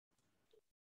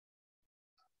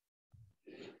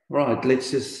Right,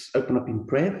 let's just open up in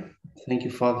prayer. Thank you,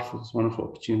 Father, for this wonderful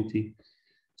opportunity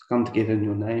to come together in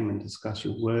your name and discuss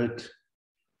your word.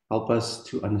 Help us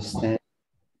to understand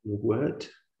your word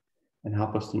and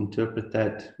help us to interpret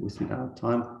that within our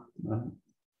time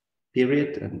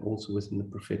period and also within the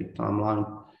prophetic timeline,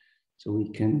 so we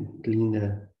can glean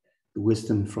the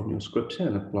wisdom from your scripture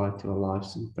and apply it to our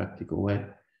lives in a practical way.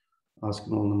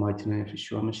 Asking all in the mighty name of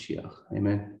Yeshua Mashiach.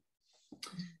 Amen.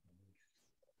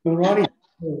 All right.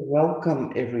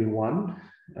 Welcome, everyone.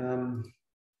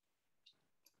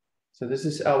 So this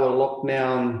is our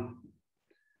lockdown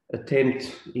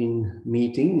attempt in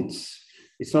meeting.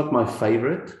 It's not my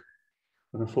favorite,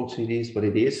 but unfortunately it is what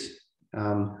it is.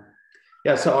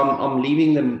 So I'm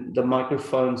leaving the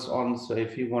microphones on. So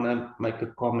if you want to make a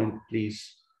comment,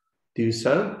 please do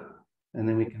so, and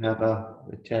then we can have a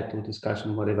chat or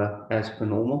discussion, whatever, as per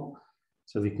normal,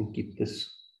 so we can keep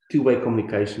this two-way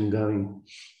communication going.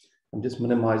 I'm just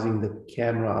minimizing the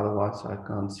camera, otherwise I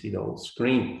can't see the whole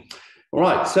screen. All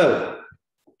right, so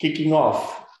kicking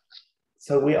off.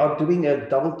 So we are doing a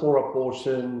double Torah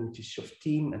portion, which is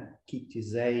Shoftim and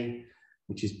Teizei,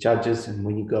 which is judges and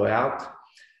when you go out.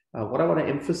 What I want to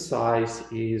emphasize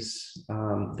is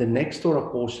the next Torah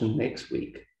portion next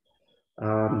week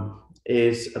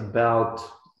is about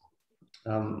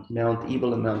Mount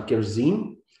Ebal and Mount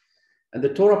Gerizim. And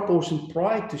the Torah portion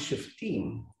prior to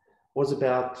Shoftim was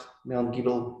about Mount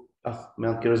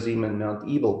Gerizim and Mount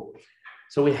Ebal.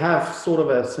 So we have sort of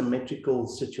a symmetrical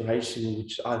situation,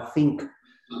 which I think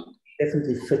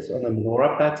definitely fits on a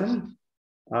menorah pattern.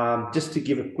 Just to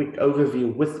give a quick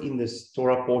overview within this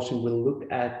Torah portion, we'll look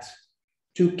at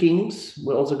 2 kings.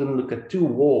 We're also going to look at 2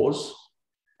 wars,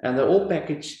 and they're all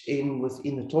packaged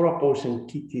within the Torah portion,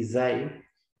 Teizei,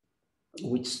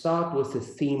 which start with the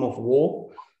theme of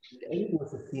war, end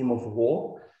with the theme of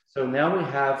war. So now we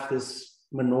have this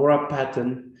menorah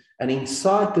pattern, and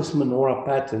inside this menorah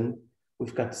pattern,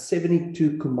 we've got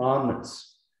 72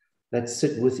 commandments that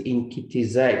sit within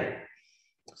Teizei.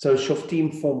 So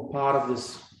Shoftim form part of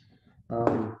this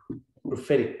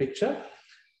prophetic picture,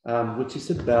 which is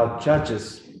about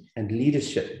judges and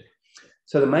leadership.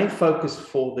 So the main focus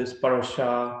for this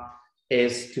parashah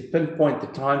is to pinpoint the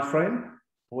time frame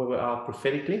where we are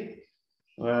prophetically,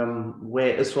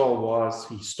 where Israel was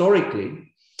historically,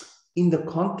 in the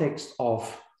context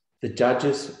of the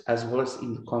judges, as well as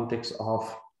in the context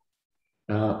of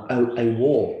a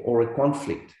war or a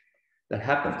conflict that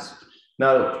happens.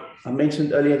 Now, I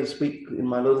mentioned earlier this week in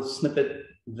my little snippet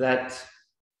that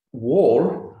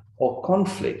war or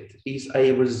conflict is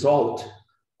a result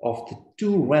of the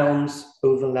 2 realms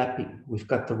overlapping. We've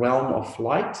got the realm of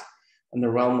light and the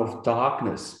realm of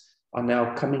darkness are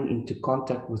now coming into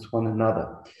contact with one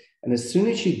another. And as soon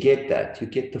as you get that, you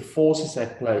get the forces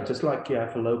at play, just like you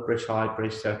have a low pressure, high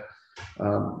pressure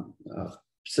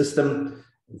system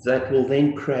that will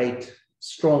then create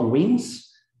strong winds,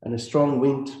 and a strong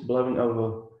wind blowing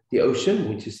over the ocean,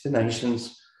 which is the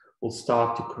nations, will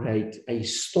start to create a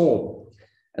storm.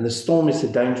 And the storm is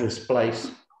a dangerous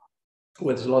place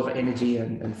where there's a lot of energy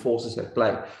and forces at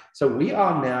play. So we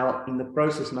are now in the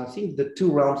process, and I think the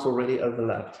 2 realms already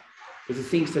overlapped. With the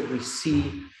things that we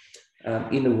see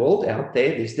in the world out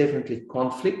there, there's definitely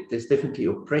conflict, there's definitely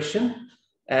oppression,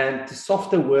 and the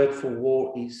softer word for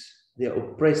war is the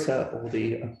oppressor or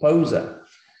the opposer.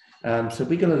 So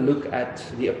we're going to look at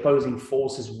the opposing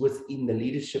forces within the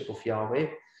leadership of Yahweh,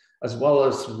 as well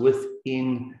as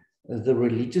within the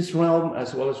religious realm,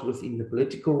 as well as within the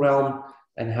political realm,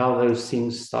 and how those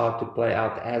things start to play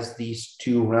out as these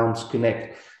 2 realms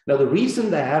connect. Now, the reason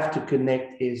they have to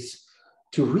connect is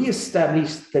to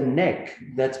reestablish the neck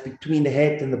that's between the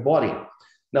head and the body.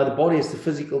 Now, the body is the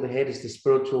physical, the head is the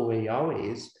spiritual, where Yahweh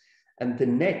is. And the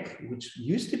neck, which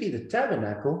used to be the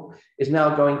tabernacle, is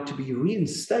now going to be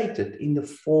reinstated in the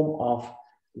form of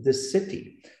the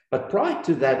city. But prior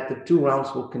to that, the 2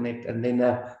 realms will connect, and then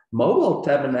a mobile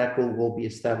tabernacle will be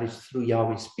established through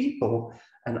Yahweh's people.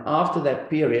 And after that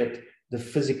period, the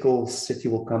physical city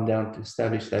will come down to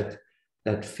establish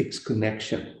that fixed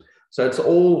connection. So it's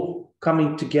all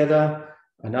coming together.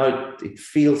 I know it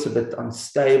feels a bit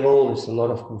unstable. There's a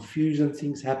lot of confusion,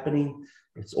 things happening.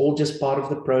 It's all just part of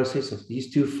the process of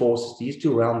these 2 forces, these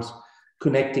 2 realms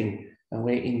connecting, and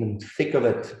we're in the thick of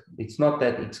it. It's not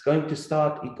that it's going to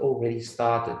start, it already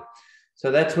started.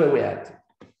 So that's where we're at.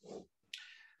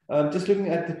 Just looking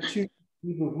at the 2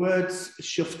 words,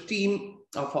 Shoftim,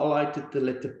 I've highlighted the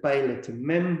letter Pei, letter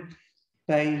Mem.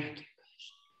 Pei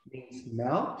means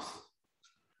mouth,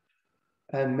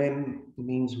 and Mem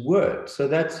means word. So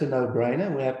that's a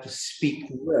no-brainer. We have to speak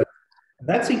the word.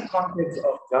 That's in context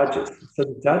of judges. So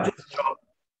the judge's job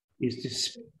is to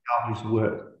speak out his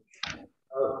word.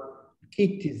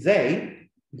 Teizei,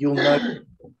 you'll note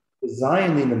the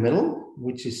Zion in the middle,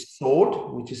 which is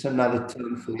sword, which is another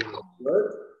term for the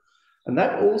word. And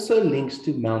that also links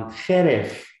to Mount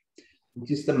Cheref,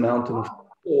 which is the mountain of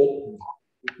sword,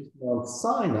 which is Mount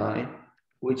Sinai,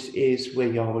 which is where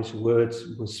Yahweh's words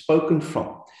were spoken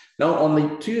from. Now, on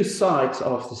the two sides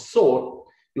of the sword,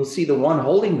 you'll see the one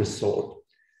holding the sword,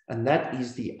 and that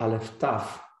is the Aleph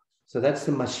Taf. So that's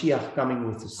the Mashiach coming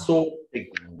with the sword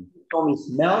from his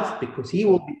mouth, because he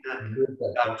will be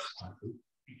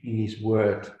in his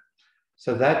word.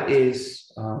 So that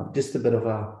is just a bit of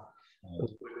a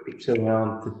picture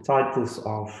around the titles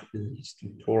of these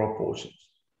two Torah portions.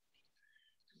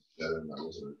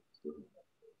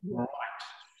 Right.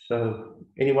 So,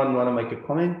 anyone want to make a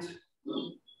comment?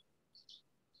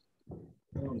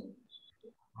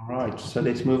 All right, so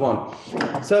let's move on.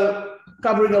 So,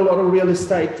 covering a lot of real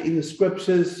estate in the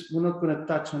scriptures, we're not going to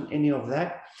touch on any of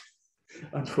that,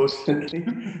 unfortunately.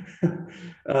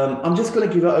 I'm just going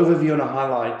to give an overview and a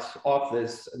highlight of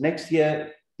this. Next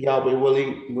year, Yahweh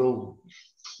willing, we'll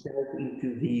delve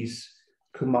into these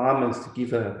commandments to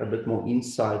give a bit more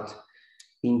insight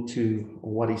into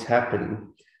what is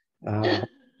happening. I'm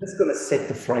just going to set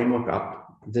the framework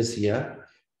up this year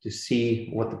to see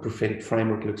what the prophetic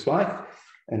framework looks like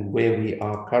and where we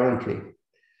are currently.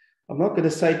 I'm not going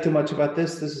to say too much about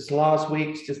this. This is last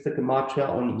week's, just the gematria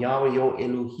on Yahweh, your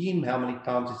Elohim, how many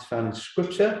times it's found in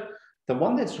scripture. The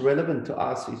one that's relevant to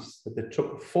us is the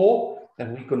 444,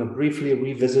 and we're going to briefly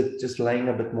revisit, just laying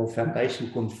a bit more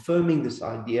foundation, confirming this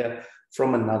idea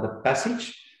from another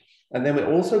passage. And then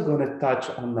we're also going to touch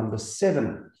on number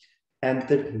 7 and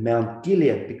the Mount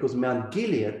Gilead, because Mount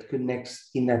Gilead connects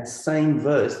in that same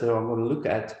verse that I'm going to look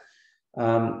at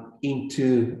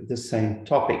into the same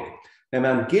topic. Now,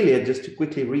 Mount Gilead, just to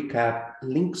quickly recap,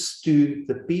 links to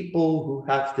the people who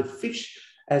have the fish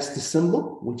as the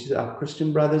symbol, which is our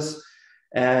Christian brothers.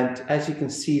 And as you can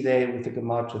see there with the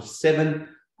gematria 7,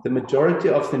 the majority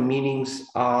of the meanings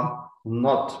are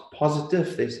not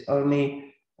positive. There's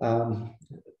only a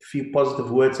few positive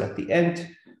words at the end,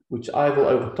 which I will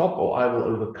overtop or I will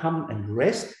overcome and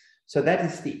rest. So that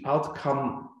is the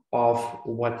outcome of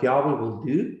what Yahweh will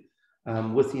do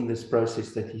within this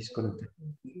process that he's going to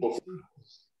do.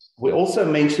 We also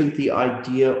mentioned the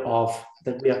idea of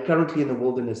that we are currently in a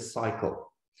wilderness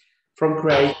cycle. From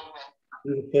creation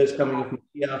to the first coming of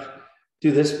Mashiach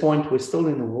to this point, we're still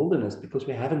in the wilderness because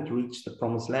we haven't reached the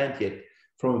promised land yet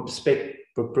from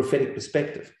a prophetic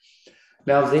perspective.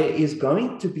 Now, there is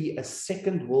going to be a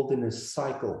second wilderness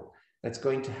cycle that's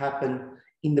going to happen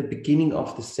in the beginning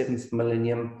of the 7th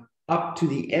millennium up to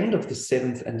the end of the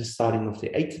 7th and the starting of the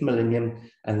 8th millennium,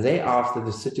 and thereafter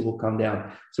the city will come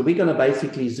down. So we're going to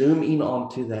basically zoom in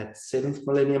onto that 7th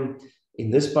millennium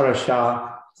in this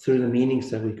parashah through the meanings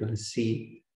that we're going to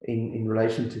see in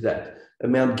relation to that.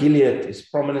 Mount Gilead is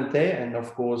prominent there, and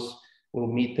of course we'll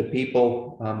meet the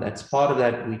people that's part of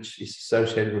that, which is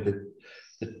associated with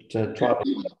the tribe,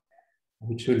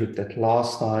 which we looked at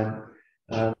last time.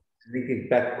 Linking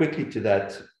back quickly to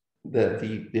that,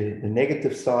 the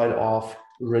negative side of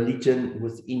religion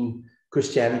within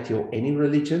Christianity or any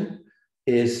religion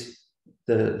is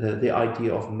the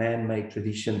idea of man-made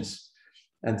traditions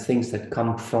and things that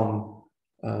come from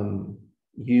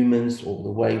humans or the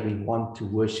way we want to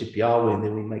worship Yahweh, and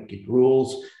then we make it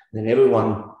rules, and then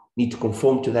everyone needs to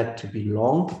conform to that to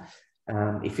belong.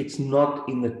 If it's not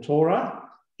in the Torah,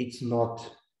 it's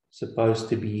not supposed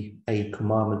to be a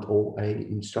commandment or a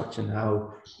instruction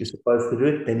how you're supposed to do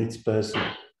it, then it's personal.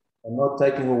 I'm not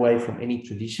taking away from any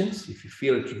traditions. If you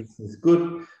feel a tradition is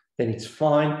good, then it's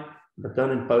fine, but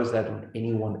don't impose that on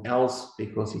anyone else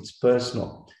because it's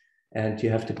personal. And you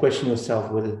have to question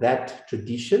yourself whether that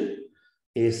tradition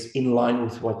is in line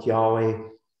with what Yahweh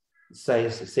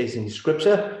says in the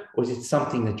scripture, or is it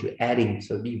something that you're adding?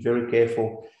 So be very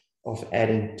careful of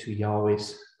adding to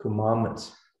Yahweh's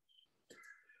commandments.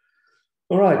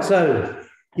 All right, so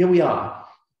here we are,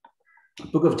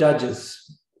 Book of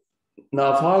Judges.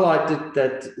 Now, I've highlighted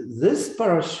that this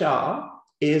parashah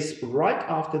is right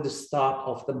after the start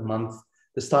of the month,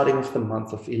 the starting of the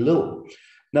month of Elul.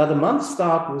 Now, the month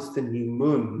starts with the new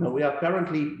moon. Now, we are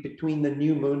currently between the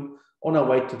new moon on our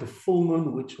way to the full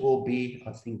moon, which will be,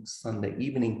 I think, Sunday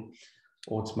evening,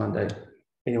 or it's Monday.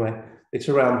 Anyway, it's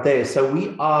around there. So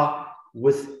we are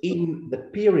within the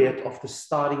period of the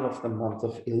starting of the month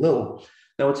of Elul.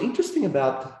 Now, what's interesting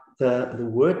about the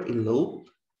word Elul,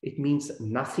 it means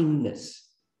nothingness.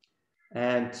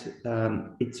 And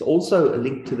it's also a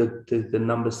link to the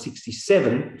number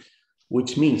 67,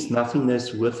 which means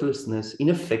nothingness, worthlessness,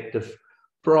 ineffective,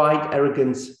 pride,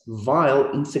 arrogance,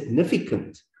 vile,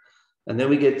 insignificant. And then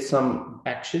we get some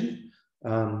action.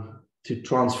 to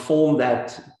transform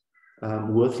that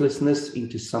worthlessness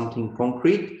into something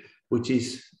concrete, which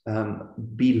is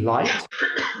be light.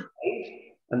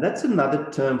 And that's another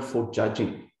term for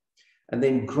judging. And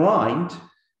then grind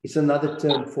is another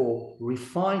term for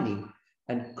refining.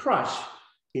 And crush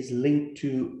is linked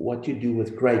to what you do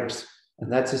with grapes.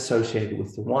 And that's associated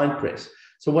with the wine press.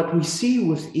 So what we see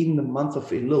within the month of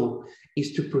Elul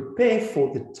is to prepare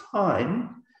for the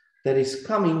time that is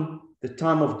coming, the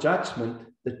time of judgment,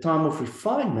 the time of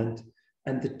refinement,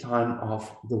 and the time of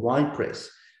the wine press.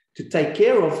 To take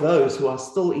care of those who are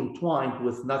still entwined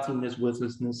with nothingness,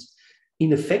 worthlessness,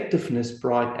 ineffectiveness,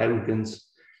 pride, arrogance,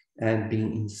 and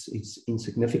being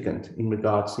insignificant in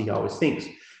regards to Yahweh's things.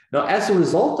 Now, as a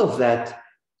result of that,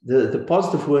 the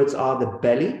positive words are the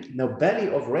belly. Now, belly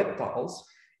of reptiles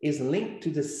is linked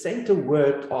to the center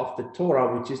word of the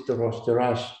Torah, which is the Rosh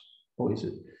Darash. Or is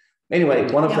it?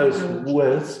 Anyway, one of those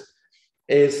words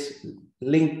is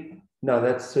linked. No,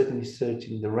 that's certainly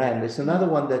searching the ram. There's another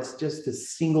one that's just a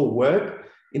single word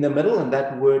in the middle, and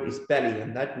that word is belly,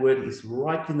 and that word is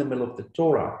right in the middle of the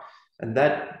Torah. And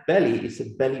that belly is a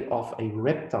belly of a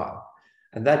reptile.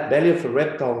 And that belly of a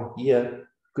reptile here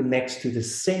connects to the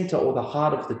center or the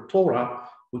heart of the Torah,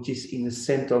 which is in the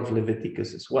center of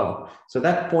Leviticus as well. So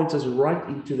that points us right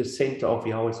into the center of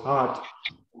Yahweh's heart,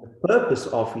 the purpose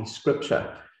of his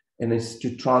scripture, and it's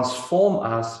to transform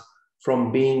us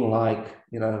from being like,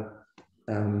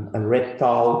 a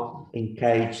reptile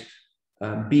encaged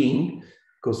being,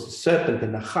 because the serpent, the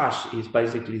Nachash, is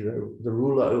basically the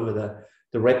ruler over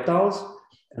the reptiles,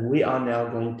 and we are now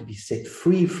going to be set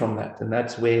free from that. And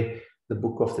that's where the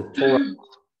book of the Torah.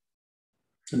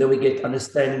 And then we get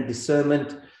understanding,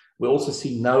 discernment. We also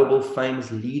see noble,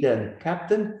 famous, leader, and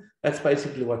captain. That's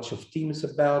basically what Shoftim is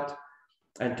about.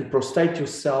 And to prostrate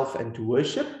yourself and to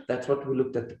worship. That's what we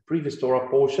looked at the previous Torah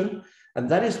portion. And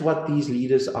that is what these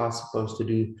leaders are supposed to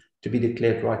do to be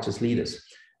declared righteous leaders.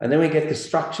 And then we get the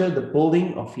structure. The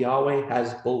building of Yahweh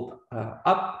has built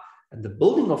up. And the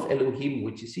building of Elohim,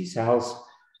 which is his house,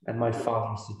 and my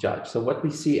Father is the judge. So what we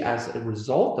see as a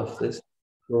result of this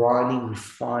grinding,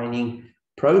 refining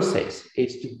process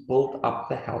is to build up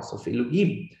the house of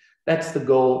Elohim. That's the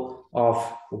goal of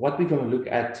what we're going to look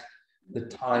at, the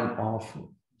time of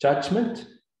judgment,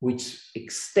 which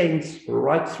extends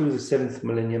right through the 7th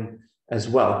millennium as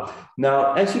well.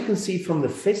 Now, as you can see from the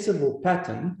festival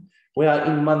pattern, we are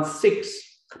in month 6.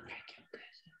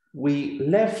 We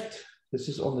left, this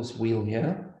is on this wheel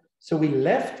here. So we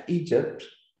left Egypt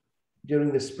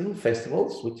during the spring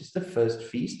festivals, which is the first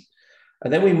feast.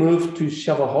 And then we moved to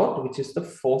Shavuot, which is the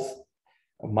 4th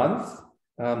month.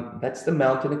 That's the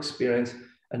mountain experience.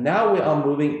 And now we are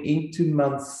moving into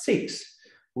month 6,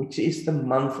 which is the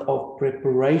month of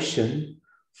preparation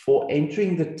for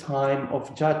entering the time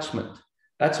of judgment.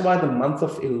 That's why the month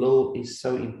of Elul is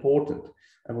so important.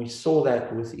 And we saw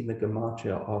that within the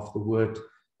gematria of the word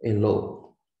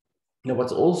Elul. Now,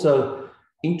 what's also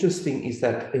interesting is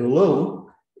that Elul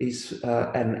is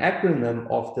an acronym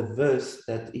of the verse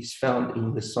that is found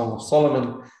in the Song of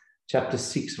Solomon, chapter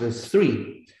 6, verse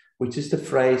 3, which is the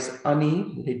phrase,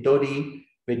 Ani ledodi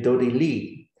vedodi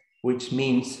li, which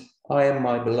means, I am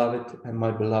my beloved and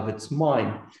my beloved's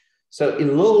mine. So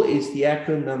Elul is the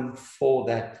acronym for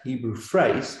that Hebrew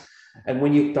phrase. And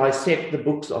when you dissect the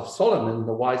books of Solomon,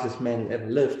 the wisest man who ever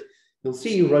lived, you'll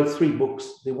see he wrote 3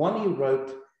 books. The one he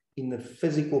wrote in the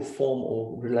physical form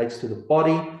or relates to the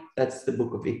body, that's the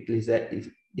book of Ecclesiastes.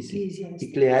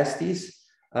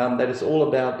 That is all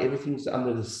about everything's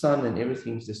under the sun and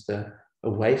everything's just a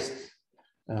waste.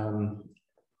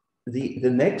 The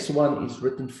next one is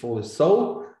written for the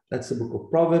soul. That's the book of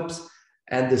Proverbs.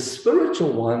 And the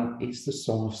spiritual one is the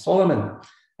Song of Solomon.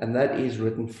 And that is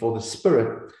written for the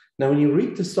spirit. Now, when you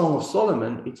read the Song of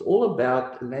Solomon, it's all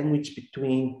about language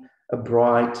between a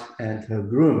bride and her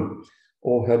groom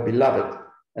or her beloved.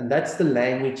 And that's the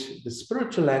language, the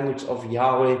spiritual language of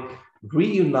Yahweh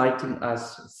reuniting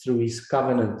us through his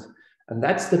covenant. And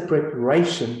that's the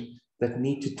preparation that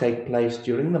need to take place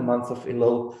during the month of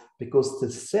Elul, because the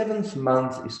 7th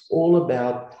month is all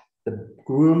about the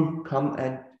groom come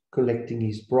and collecting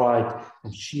his bride,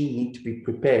 and she need to be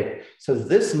prepared. So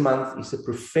this month is a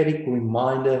prophetic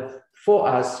reminder for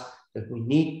us that we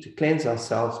need to cleanse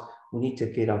ourselves. We need to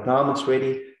get our garments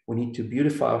ready. We need to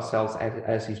beautify ourselves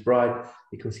as his bride,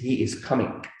 because he is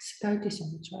coming.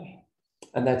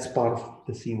 And that's part of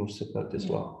the theme of Sukkot as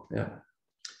well. Yeah.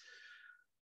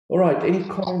 All right. Any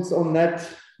comments on that?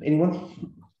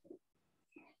 Anyone?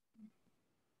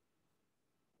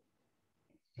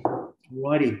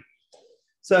 Righty.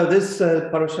 So this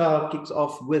parashah kicks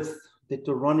off with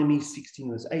Deuteronomy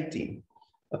 16 verse 18.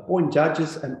 appoint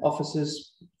judges and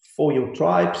officers for your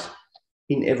tribes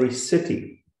in every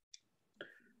city.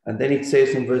 And then it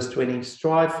says in verse 20,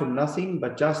 strive for nothing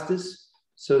but justice,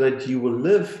 so that you will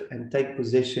live and take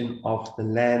possession of the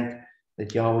land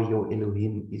that Yahweh your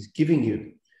Elohim is giving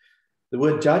you. The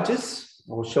word judges,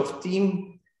 or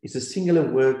Shoftim, is a singular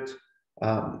word,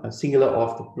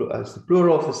 the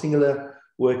plural of the singular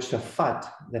word shafat,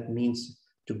 that means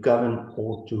to govern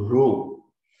or to rule.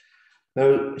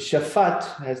 Now, shafat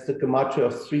has the gematria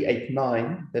of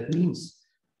 389, that means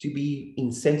to be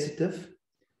insensitive,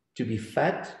 to be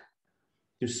fat,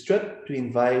 to strip, to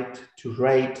invade, to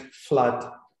raid,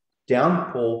 flood,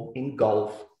 downpour,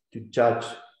 engulf, to judge,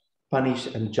 punish,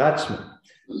 and judgment.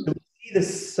 So we see the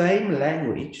same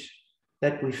language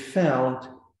that we found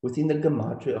within the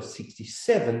gematria of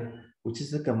 67, which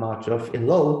is the gematria of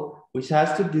Elul, which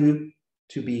has to do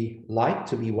to be light,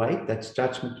 to be weighed, that's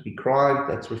judgment, to be crime,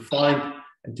 that's refined,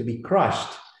 and to be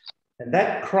crushed. And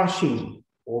that crushing,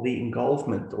 or the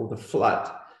engulfment, or the flood,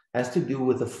 has to do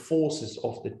with the forces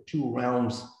of the two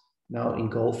realms now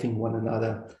engulfing one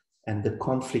another, and the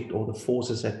conflict or the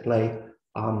forces at play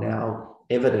are now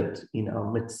evident in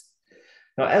our midst.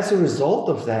 Now, as a result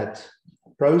of that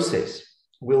process,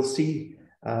 we'll see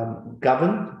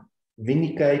govern,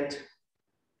 vindicate,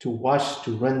 to wash,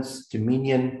 to rinse,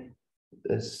 dominion,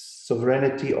 the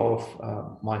sovereignty of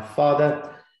my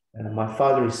Father. My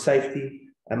Father is safety,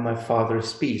 and my Father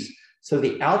is peace. So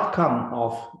the outcome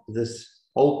of this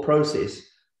whole process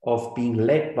of being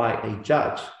led by a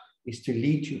judge is to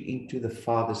lead you into the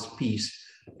Father's peace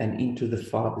and into the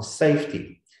Father's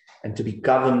safety, and to be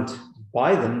governed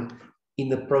by them in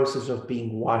the process of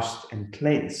being washed and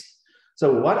cleansed.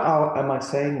 So what am I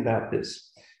saying about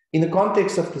this? In the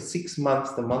context of the 6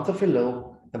 months, the month of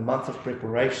Elul, the month of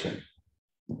preparation,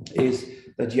 is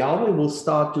that Yahweh will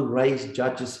start to raise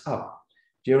judges up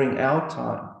during our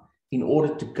time in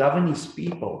order to govern his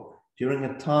people during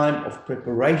a time of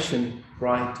preparation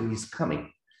prior to his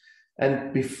coming.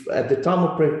 And at the time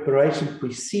of preparation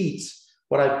precedes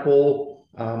what I call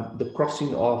the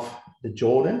crossing of the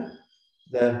Jordan,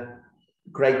 the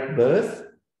great birth,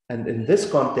 and in this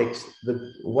context,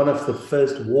 one of the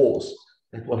first wars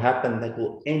that will happen, that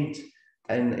will end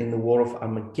in the war of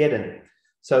Armageddon.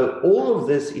 So all of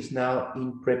this is now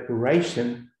in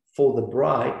preparation for the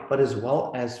bride, but as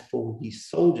well as for his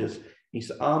soldiers, his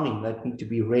army that need to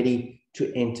be ready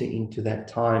to enter into that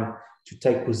time, to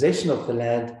take possession of the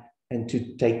land and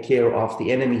to take care of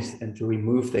the enemies and to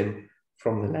remove them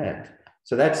from the land.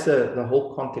 So that's the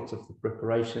whole context of the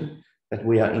preparation that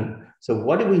we are in. So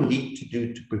what do we need to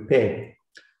do to prepare?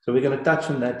 So we're going to touch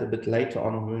on that a bit later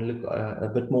on. We're going to look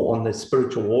a bit more on the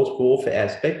spiritual warfare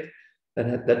aspect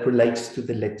that relates to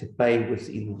the letter Pei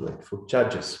within the word for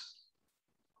judges.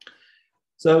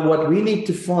 So what we need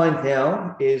to find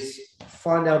now is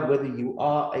find out whether you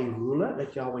are a ruler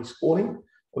that Yahweh is calling,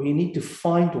 or you need to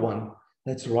find one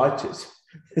that's righteous,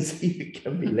 so you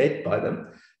can be led by them,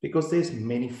 because there's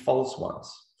many false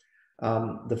ones.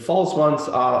 The false ones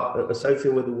are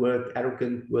associated with the word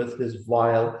arrogant, worthless,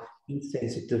 vile,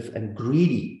 insensitive, and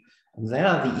greedy. And they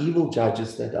are the evil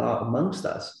judges that are amongst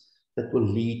us that will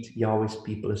lead Yahweh's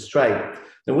people astray.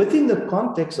 Now, within the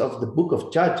context of the book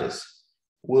of Judges,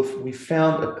 we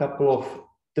found a couple of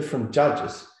different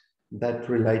judges that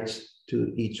relates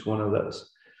to each one of those.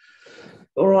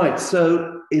 All right,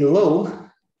 so Elul,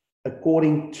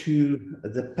 according to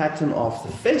the pattern of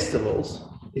the festivals,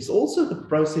 is also the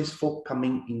process for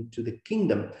coming into the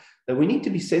kingdom. Now, we need to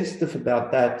be sensitive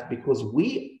about that, because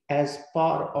we, as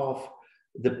part of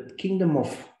the kingdom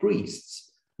of priests,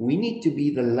 we need to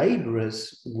be the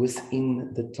laborers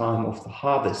within the time of the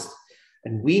harvest.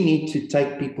 And we need to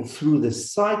take people through the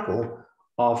cycle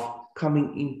of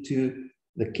coming into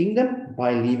the kingdom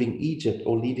by leaving Egypt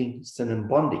or leaving sin and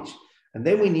bondage. And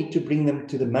then we need to bring them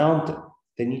to the mountain.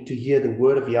 They need to hear the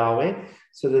word of Yahweh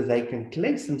so that they can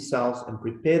cleanse themselves and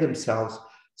prepare themselves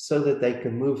so that they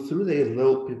can move through their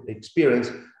little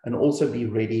experience and also be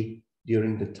ready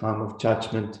during the time of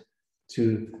judgment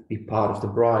to be part of the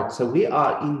bride. So we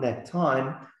are in that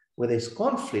time where there's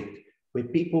conflict, where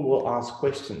people will ask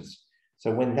questions.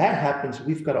 So when that happens,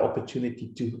 we've got an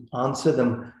opportunity to answer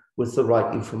them with the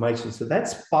right information. So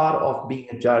that's part of being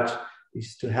a judge,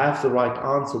 is to have the right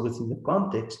answer within the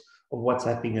context of what's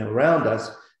happening around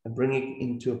us and bring it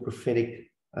into a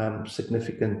prophetic,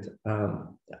 significant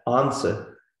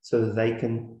answer so that they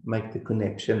can make the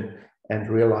connection and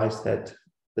realize that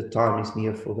the time is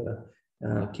near for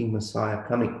the King Messiah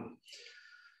coming.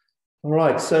 All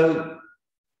right, so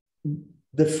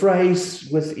the phrase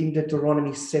within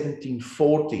Deuteronomy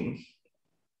 17:14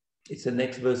 It's the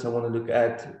next verse I want to look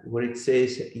at, where it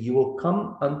says, you will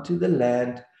come unto the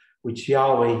land which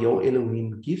Yahweh your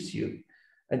Elohim gives you,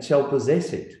 and shall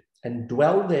possess it, and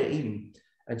dwell therein,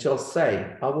 and shall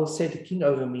say, I will set a king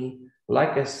over me,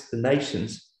 like as the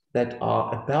nations that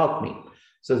are about me.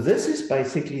 So this is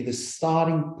basically the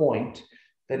starting point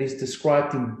that is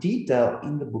described in detail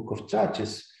in the book of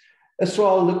Judges.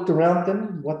 Israel looked around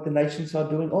them, what the nations are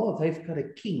doing. Oh, they've got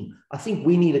a king. I think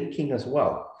we need a king as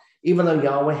well. Even though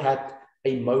Yahweh had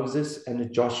a Moses and a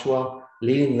Joshua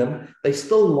leading them, they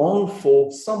still long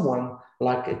for someone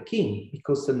like a king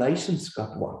because the nations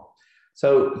got one.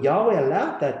 So Yahweh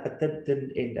allowed that, but that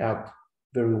didn't end out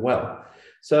very well.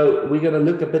 So we're going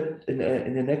to look a bit in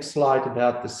the next slide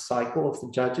about the cycle of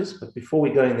the judges. But before we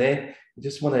go in there, I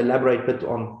just want to elaborate a bit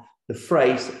on the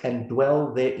phrase, and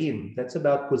dwell therein. That's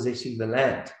about possessing the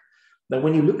land. Now,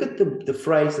 when you look at the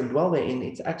phrase, and dwell therein,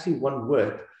 it's actually one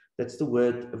word. That's the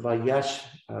word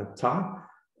vayashta.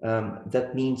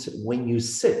 That means when you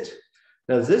sit.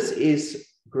 Now, this is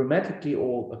grammatically,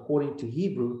 or according to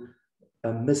Hebrew,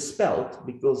 misspelled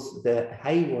because the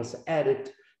hay was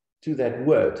added to that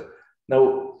word.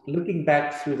 Now, looking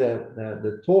back through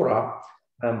the Torah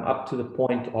up to the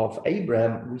point of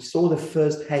Abraham, we saw the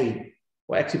first hay.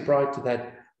 Well, actually, prior to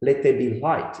that, let there be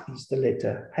light is the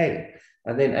letter hay.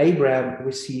 And then Abraham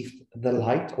received the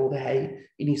light or the hay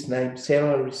in his name.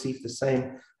 Sarah received the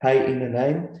same hay in her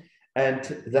name. And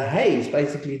the hay is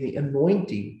basically the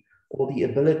anointing or the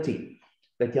ability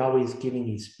that Yahweh is giving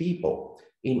his people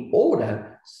in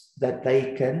order that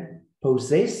they can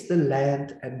possess the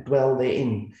land and dwell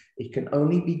therein. It can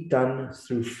only be done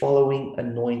through following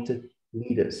anointed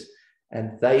leaders,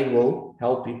 and they will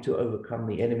help you to overcome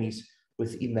the enemies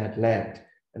within that land.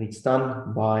 And it's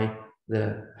done by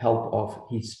the help of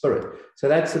his spirit. So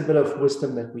that's a bit of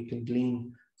wisdom that we can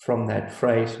glean from that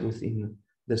phrase within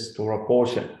this Torah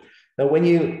portion. Now, when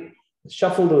you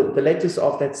shuffle the letters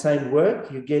of that same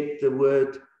word, you get the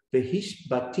word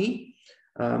vehishbati,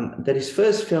 that is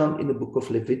first found in the book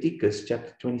of Leviticus,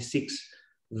 chapter 26,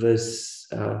 verse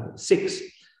 6.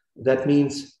 That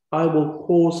means, I will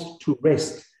cause to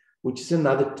rest, which is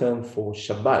another term for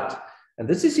Shabbat. And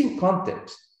this is in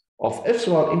context of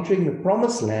Israel entering the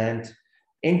promised land,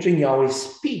 entering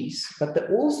Yahweh's peace, but they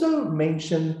also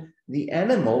mention the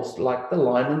animals like the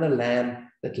lion and the lamb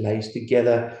that lays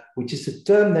together, which is a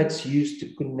term that's used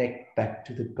to connect back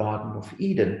to the Garden of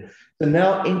Eden. So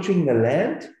now entering the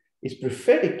land is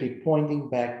prophetically pointing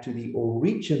back to the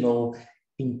original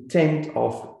intent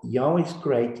of Yahweh's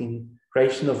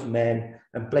creation of man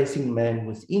and placing man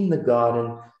within the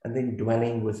garden and then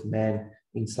dwelling with man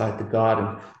inside the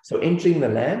garden. So entering the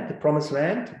land, the promised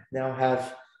land, now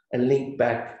have a link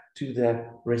back to the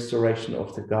restoration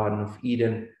of the Garden of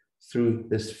Eden through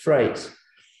this phrase.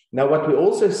 Now, what we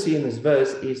also see in this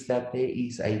verse is that there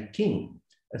is a king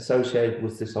associated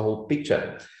with this whole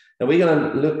picture. Now, we're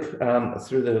going to look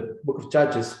through the book of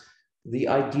Judges, the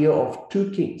idea of two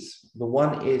kings. The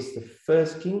one is the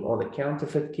first king or the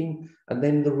counterfeit king, and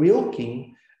then the real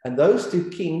king. And those two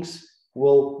kings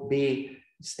will be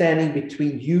standing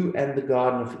between you and the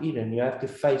Garden of Eden. You have to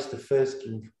face the first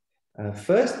king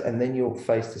first, and then you'll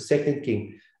face the second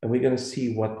king. And we're going to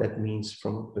see what that means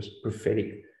from a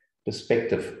prophetic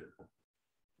perspective.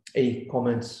 Any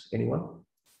comments, anyone?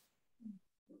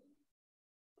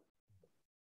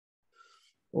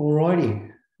 All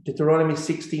righty. Deuteronomy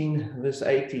 16, verse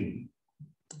 18.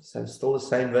 So still the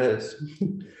same verse.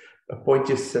 Appoint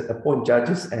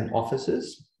judges and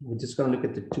officers. We're just going to look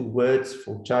at the two words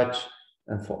for judge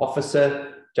and for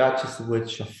officer. Judge is the word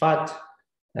shafat,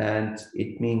 and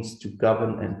it means to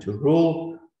govern and to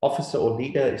rule. Officer or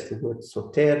leader is the word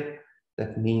soter,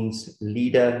 that means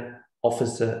leader,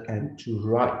 officer, and to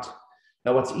write.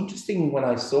 Now, what's interesting when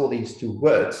I saw these two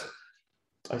words,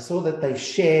 I saw that they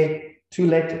share two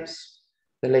letters.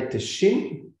 The letter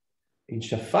shin in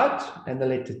shafat and the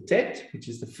letter tet, which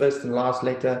is the first and last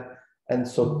letter, and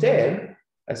soter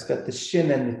has got the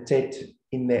shin and the tet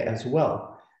in there as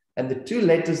well. And the two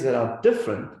letters that are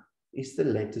different is the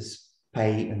letters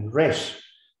pei and resh.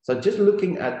 So just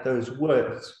looking at those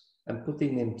words and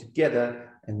putting them together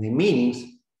and their meanings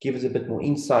give us a bit more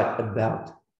insight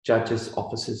about judges,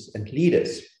 officers, and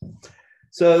leaders.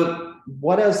 So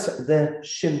what does the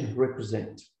shin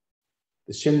represent?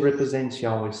 The shin represents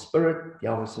Yahweh's spirit,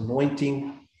 Yahweh's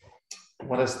anointing.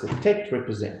 What does the tet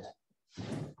represent?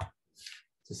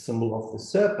 It's a symbol of the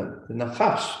serpent, the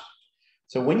nachash.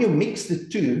 So when you mix the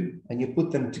two and you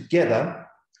put them together,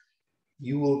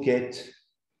 you will get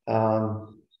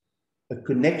a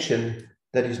connection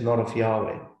that is not of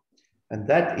Yahweh. And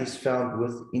that is found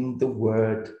within the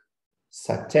word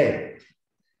sateh.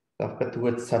 So I've got the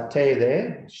word sateh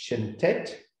there,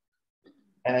 shintet.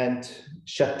 And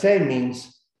shateh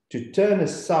means to turn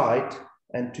aside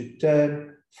and to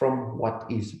turn from what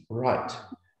is right.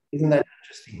 Isn't that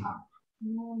interesting?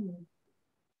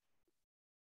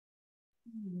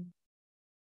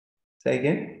 Say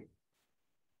again.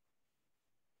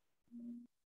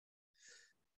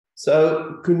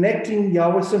 So connecting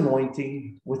Yahweh's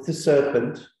anointing with the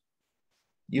serpent,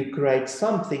 you create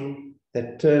something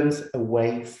that turns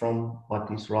away from what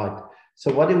is right.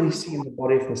 So what do we see in the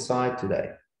body of Messiah today?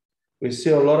 We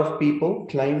see a lot of people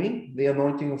claiming the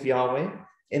anointing of Yahweh,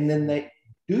 and then they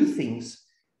do things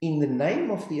in the name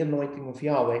of the anointing of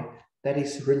Yahweh that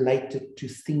is related to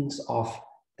things of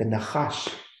the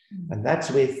Nachash. And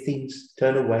that's where things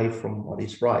turn away from what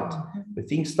is right, where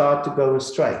things start to go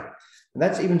astray. And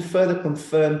that's even further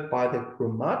confirmed by the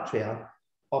gematria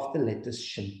of the letters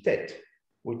Shintet,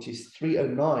 which is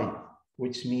 309,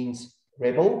 which means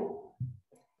rebel,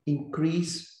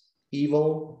 increase,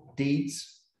 evil,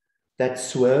 deeds that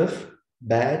swerve,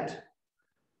 bad.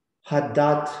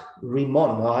 Hadad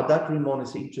Rimon. Now, Hadad Rimon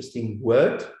is an interesting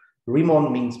word.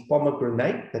 Rimon means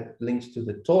pomegranate, that links to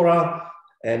the Torah,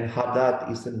 and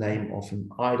Hadad is the name of an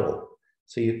idol.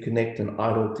 So you connect an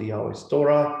idol to Yahweh's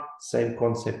Torah, same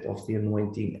concept of the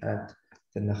anointing at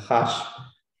the Nachash.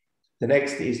 The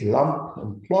next is lump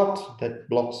and clot, that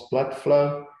blocks blood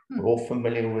flow. We're all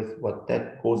familiar with what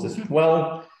that causes as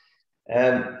well.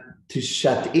 To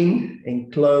shut in,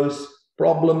 enclose,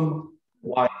 problem,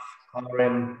 wife,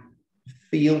 harem,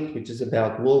 field, which is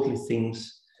about worldly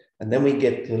things. And then we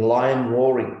get the lion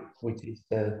roaring, which is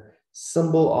the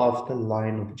symbol of the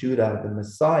Lion of Judah, the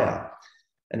Messiah.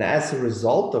 And as a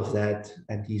result of that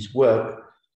and his work,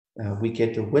 we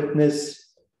get a witness.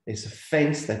 There's a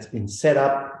fence that's been set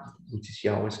up, which is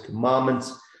Yahweh's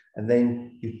commandments. And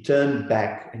then you turn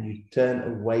back and you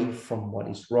turn away from what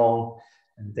is wrong.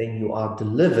 And then you are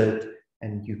delivered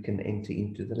and you can enter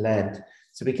into the land.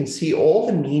 So we can see all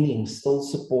the meanings still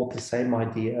support the same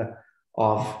idea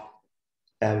of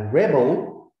a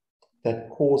rebel that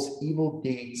cause evil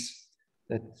deeds,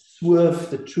 that swerve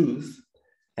the truth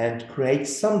and create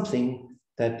something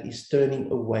that is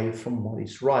turning away from what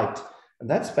is right. And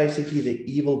that's basically the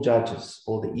evil judges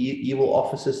or the evil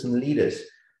officers and leaders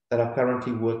that are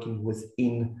currently working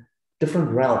within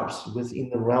different realms, within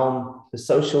the realm, the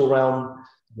social realm,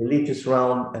 religious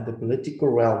realm, and the political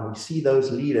realm. We see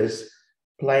those leaders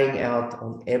playing out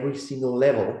on every single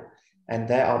level, and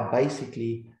they are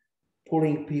basically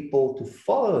pulling people to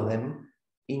follow them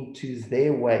into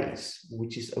their ways,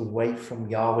 which is away from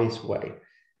Yahweh's way.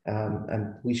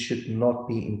 And we should not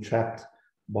be entrapped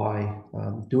by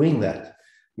doing that.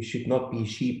 We should not be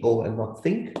sheeple and not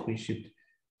think. We should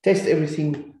test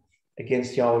everything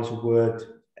against Yahweh's word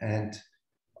and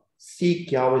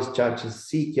seek Yahweh's judges,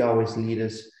 seek Yahweh's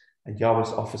leaders and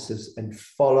Yahweh's officers, and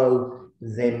follow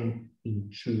them in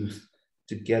truth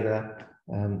together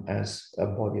as a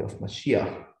body of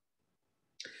Mashiach.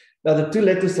 Now, the two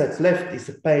letters that's left is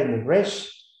the Pei and the Resh,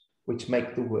 which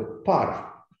make the word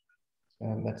Par.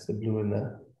 That's the blue and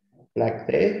the black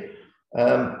there.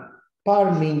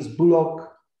 Par means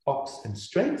bullock, ox, and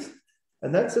strength.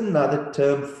 And that's another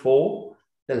term for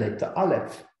the letter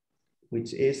Aleph,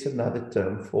 which is another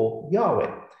term for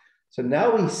Yahweh. So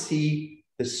now we see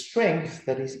the strength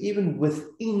that is even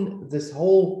within this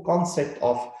whole concept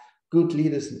of good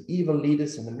leaders and evil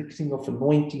leaders and the mixing of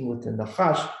anointing with the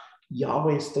Nachash.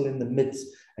 Yahweh is still in the midst,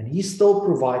 and he still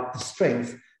provides the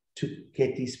strength to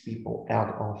get these people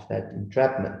out of that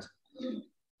entrapment.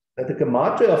 But the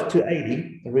gematria of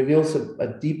 280 reveals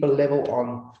a deeper level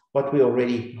on what we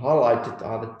already highlighted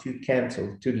are the two camps or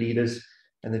the two leaders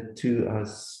and the two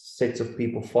sets of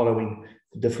people following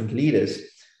the different leaders.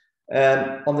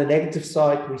 On the negative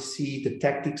side, we see the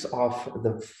tactics of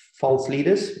the false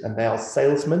leaders, and they are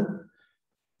salesmen.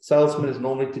 Salesman is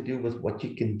normally to do with what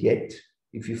you can get.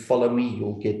 If you follow me,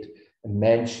 you'll get a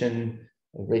mansion,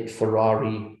 a red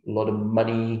Ferrari, a lot of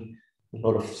money, a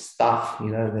lot of stuff. You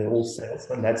know, they're all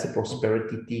salesmen. That's a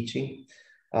prosperity teaching.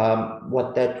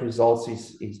 What that results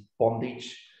is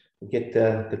bondage. We get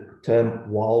the term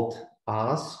wild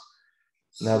ass.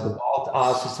 Now, the wild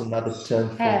ass is another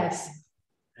term for Ass.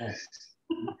 Ass.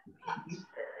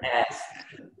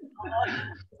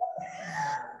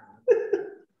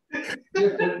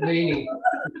 Different meaning.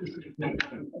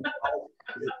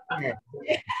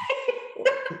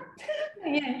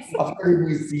 Yes. I've got a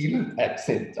New Zealand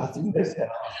accent. I think that's how.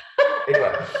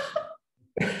 Anyway.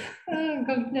 Oh,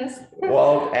 goodness.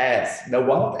 Wild ass. Now,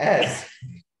 wild ass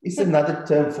is another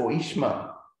term for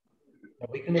Ishmael. Now,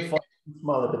 we're going to find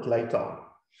Ishmael a bit later on.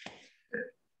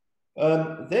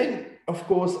 Then, of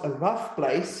course, a rough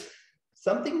place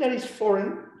something that is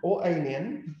foreign or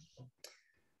alien.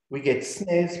 We get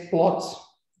snares, plots,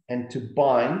 and to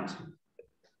bind,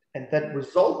 and that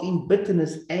result in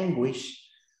bitterness, anguish,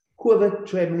 quiver,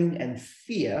 trembling, and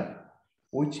fear,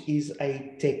 which is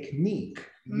a technique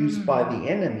used by the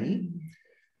enemy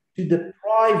to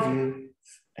deprive you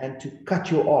and to cut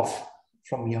you off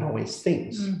from Yahweh's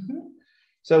things.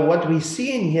 So what we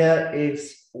see in here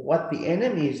is what the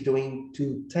enemy is doing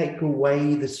to take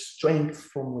away the strength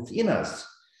from within us.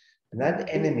 And that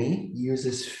enemy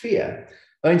uses fear.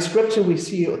 Now in scripture, we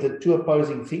see the two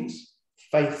opposing things,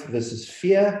 faith versus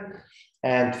fear.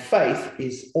 And faith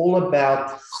is all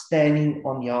about standing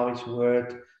on Yahweh's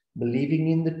word, believing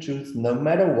in the truth, no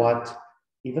matter what.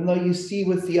 Even though you see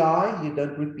with the eye, you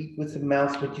don't repeat with the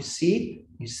mouth what you see.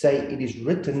 You say it is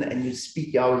written and you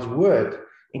speak Yahweh's word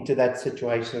into that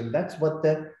situation. That's what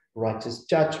the righteous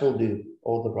judge will do,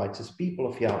 or the righteous people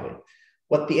of Yahweh.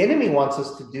 What the enemy wants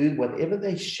us to do, whatever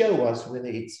they show us, whether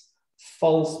it's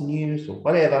false news or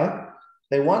whatever,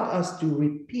 they want us to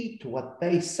repeat what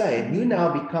they say. And you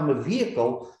now become a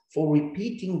vehicle for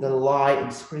repeating the lie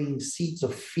and spreading seeds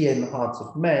of fear in the hearts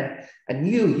of man. And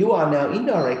you are now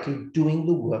indirectly doing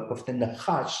the work of the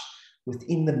Nachash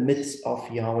within the midst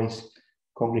of Yahweh's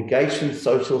congregation,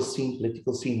 social scene,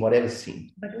 political scene, whatever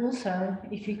scene. But also,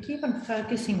 if you keep on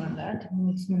focusing on that, and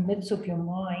it's in the midst of your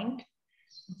mind,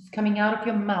 it's coming out of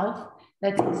your mouth,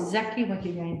 that's exactly what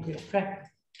you're going to attract.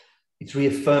 It's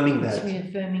reaffirming that. It's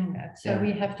reaffirming that. So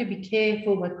we have to be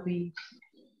careful what we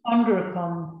ponder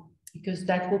upon, because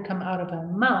that will come out of our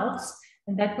mouths,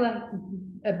 and that will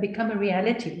become a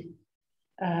reality.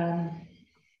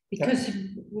 Because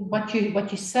what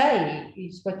you say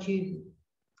is what you.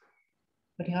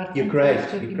 You're great.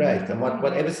 And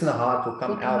whatever's in the heart will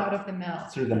come out of the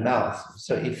mouth. Through the mouth.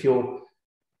 So if you're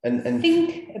and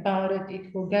think about it,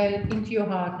 it will go into your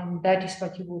heart, and that is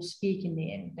what you will speak in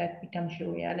the end. That becomes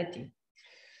your reality.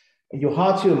 Your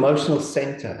heart's your emotional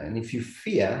center. And if you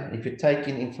fear, if you take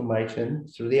in information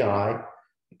through the eye,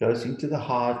 it goes into the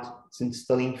heart, it's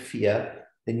instilling fear,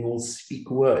 then you will speak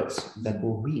words that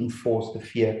will reinforce the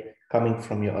fear coming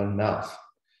from your own mouth.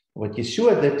 What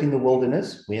Yeshua did in the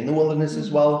wilderness, we're in the wilderness as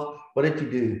well. What did he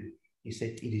do? He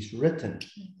said, it is written.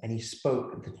 And he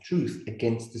spoke the truth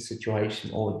against the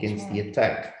situation or against the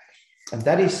attack. And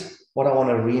that is what I want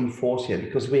to reinforce here,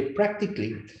 because we're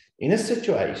practically in a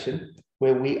situation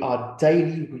where we are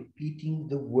daily repeating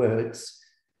the words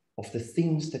of the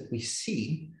things that we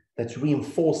see that's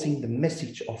reinforcing the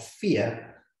message of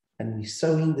fear, and we're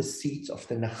sowing the seeds of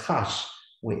the Nachash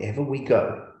wherever we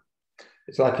go.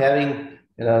 It's like having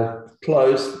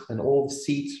clothes and all the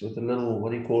seats with the little,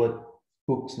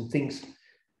 hooks and things.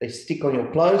 They stick on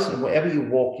your clothes, and wherever you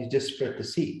walk, you just spread the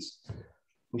seeds.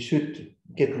 We should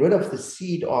get rid of the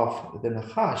seed of the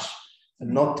Nachash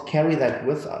and not carry that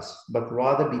with us, but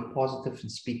rather be positive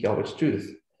and speak Yahweh's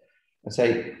truth. And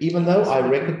say, even though I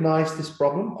recognize this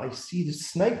problem, I see the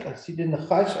snake, I see the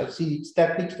Nachash, I see its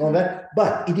tactics and all that,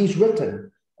 but it is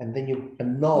written. And then you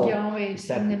annul. Yahweh is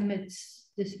in the midst.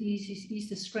 He's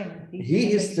the strength.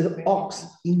 He is the ox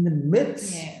in the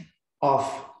midst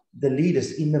of the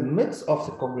leaders, in the midst of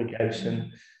the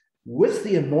congregation, with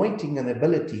the anointing and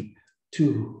ability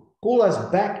to pull us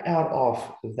back out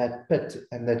of that pit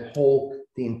and that hole,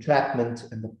 the entrapment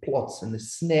and the plots and the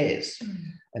snares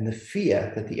and the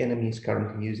fear that the enemy is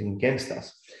currently using against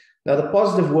us. Now, the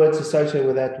positive words associated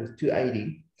with that, with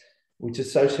 280, which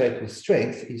associate with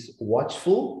strength, is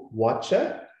watchful,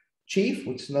 watcher, chief,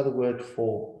 which is another word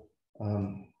for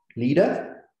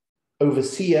leader,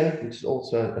 overseer, which is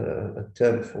also a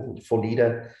term for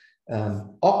leader,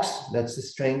 ox, that's the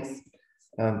strength,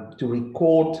 to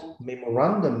record,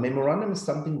 memorandum. Memorandum is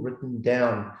something written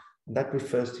down, and that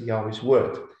refers to Yahweh's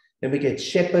word. Then we get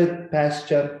shepherd,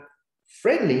 pasture,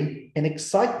 friendly, and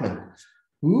excitement.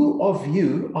 Who of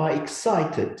you are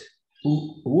excited?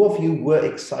 Who of you were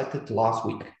excited last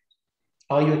week?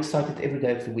 Are you excited every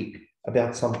day of the week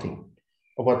about something,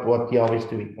 about what Yahweh is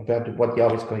doing, about what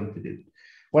Yahweh is going to do?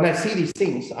 When I see these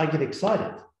things, I get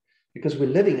excited because we're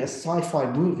living a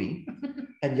sci-fi movie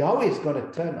and Yahweh is going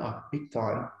to turn up big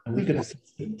time and we're going to see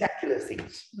spectacular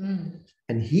things.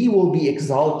 And he will be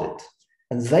exalted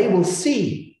and they will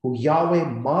see who Yahweh,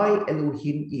 my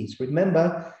Elohim, is.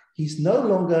 Remember, he's no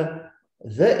longer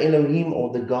the Elohim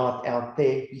or the God out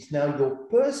there. He's now your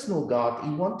personal God. He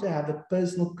wants to have a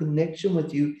personal connection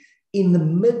with you in the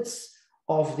midst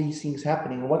of these things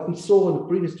happening. And what we saw in the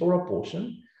previous Torah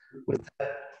portion with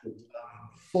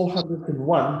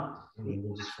 401,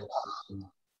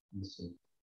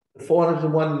 the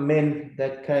 401 men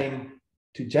that came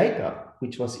to Jacob,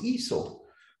 which was Esau,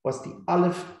 was the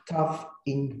Aleph Tav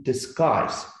in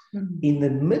disguise. In the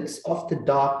midst of the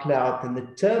dark cloud and the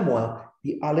turmoil,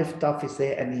 the Aleph Taf is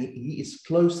there, and he is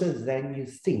closer than you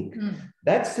think.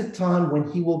 That's the time when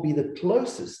he will be the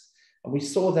closest. And we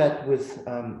saw that with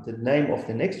the name of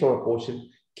the next Torah portion,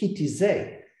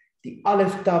 Teizei. The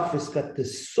Aleph Taf has got the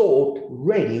sword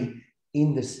ready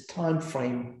in this time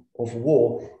frame of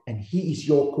war, and he is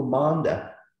your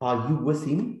commander. Are you with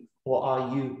him, or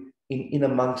are you in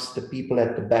amongst the people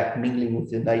at the back, mingling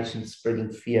with the nations, spreading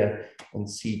fear and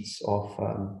seeds of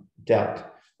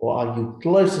doubt? Or are you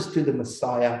closest to the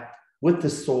Messiah with the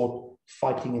sword,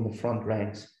 fighting in the front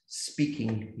ranks,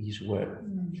 speaking his word?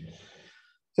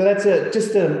 So that's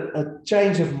just a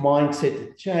change of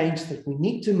mindset, a change that we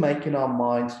need to make in our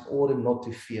minds in order not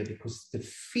to fear, because the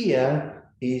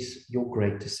fear is your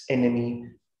greatest enemy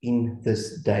in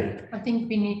this day. I think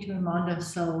we need to remind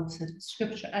ourselves that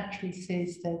Scripture actually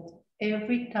says that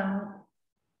every tongue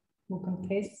will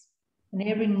confess and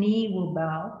every knee will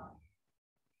bow.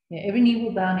 Yeah, every knee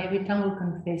will bow and every tongue will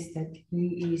confess that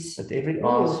he is. But every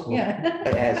ass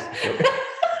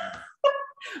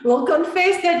will, will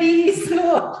confess that he is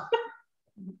Lord.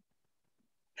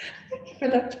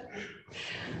 Philip.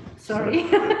 Sorry.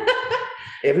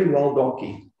 Every wild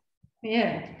donkey.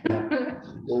 Yeah.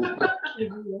 All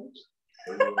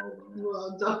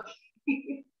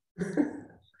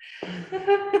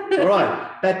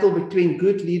right, battle between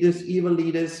good leaders, evil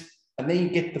leaders, and then you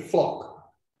get the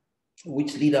flock.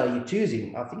 Which leader are you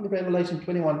choosing? I think the Revelation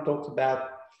 21 talks about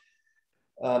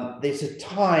there's a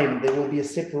time there will be a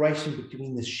separation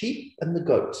between the sheep and the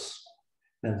goats.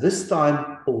 Now this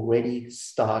time already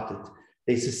started.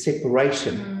 There's a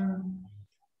separation,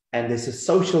 and there's a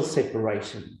social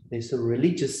separation. There's a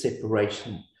religious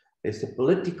separation. There's a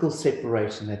political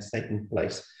separation that's taking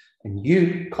place. And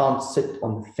you can't sit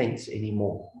on the fence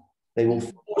anymore. They will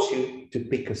force you to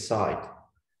pick a side.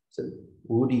 So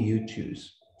who do you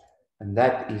choose? And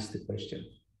that is the question.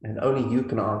 And only you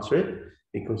can answer it,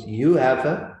 because you have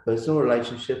a personal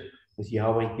relationship with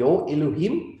Yahweh, your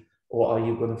Elohim, or are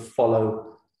you going to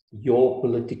follow your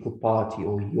political party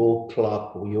or your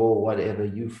club or your whatever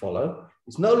you follow?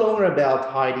 It's no longer about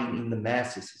hiding in the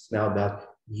masses. It's now about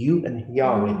you and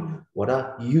Yahweh. What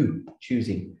are you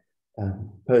choosing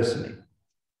personally?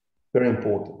 Very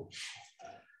important.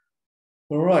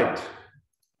 All right.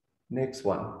 Next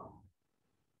one.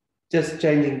 Just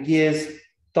changing gears,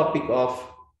 topic of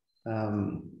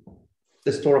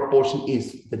this Torah portion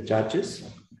is the judges.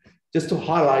 Just to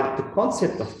highlight the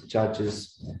concept of the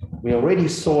judges, we already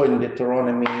saw in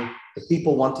Deuteronomy, the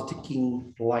people wanted a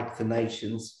king like the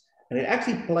nations, and it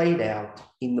actually played out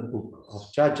in the book of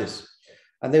Judges.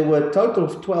 And there were a total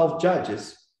of 12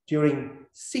 judges during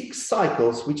 6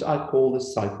 cycles, which I call the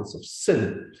cycles of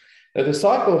sin. Now, the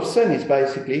cycle of sin is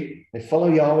basically, they follow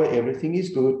Yahweh, everything is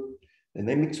good. Then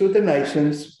they mix with the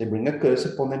nations, they bring a curse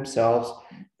upon themselves.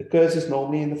 The curse is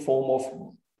normally in the form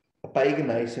of a pagan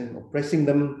nation oppressing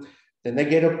them. Then they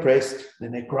get oppressed,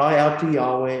 then they cry out to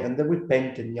Yahweh and they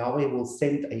repent, and Yahweh will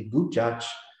send a good judge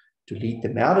to lead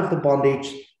them out of the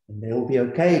bondage, and they'll be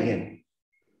okay again.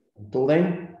 Until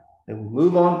then, they will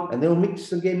move on and they'll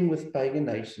mix again with pagan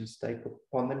nations, take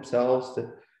upon themselves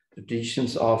the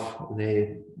traditions of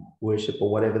their worship or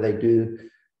whatever they do.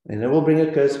 And they will bring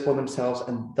a curse upon themselves.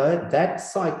 And that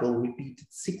cycle repeated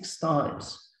 6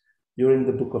 times during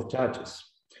the book of Judges.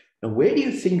 Now, where do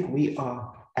you think we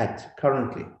are at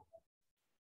currently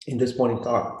in this point in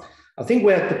time? I think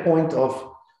we're at the point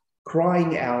of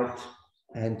crying out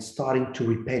and starting to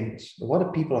repent. A lot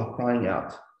of people are crying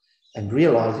out and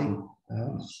realizing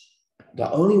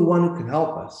the only one who can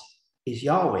help us is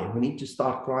Yahweh. We need to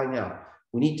start crying out.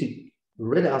 We need to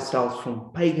rid ourselves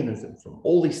from paganism, from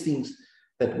all these things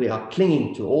that we are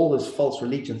clinging to, all those false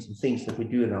religions and things that we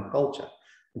do in our culture,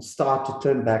 and start to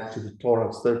turn back to the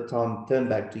Torah, turn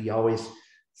back to Yahweh's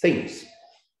things.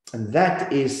 And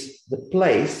that is the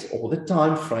place or the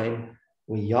time frame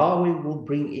where Yahweh will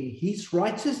bring in his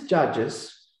righteous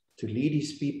judges to lead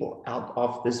his people out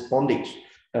of this bondage.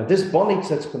 Now, this bondage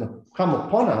that's going to come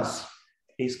upon us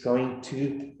is going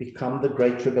to become the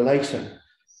Great Tribulation.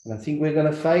 And I think we're going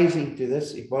to phase into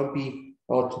this. It won't be,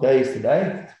 oh, today is the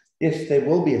day. Yes, there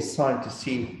will be a sign to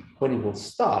see when it will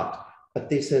start, but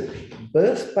there's a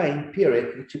birth pain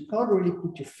period which you can't really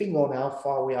put your finger on how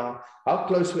far we are, how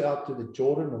close we are to the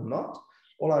Jordan or not.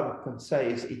 All I can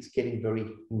say is it's getting very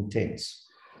intense.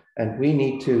 And we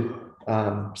need to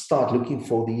start looking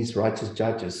for these righteous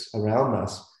judges around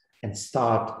us and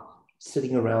start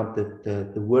sitting around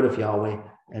the word of Yahweh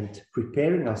and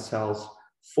preparing ourselves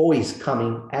for his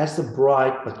coming as the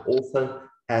bride, but also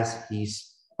as his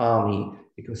army,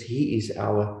 because he is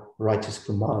our righteous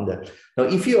commander. Now,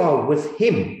 if you are with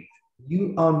him,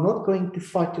 You are not going to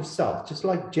fight yourself, just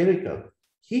like Jericho.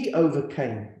 He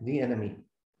overcame the enemy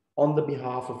on the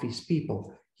behalf of his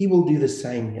people. He will do the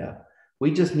same here.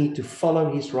 We just need to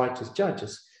follow his righteous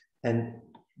judges, and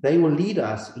they will lead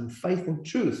us in faith and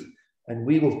truth, and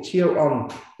we will cheer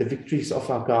on the victories of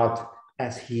our God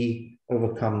as he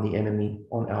overcome the enemy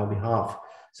on our behalf.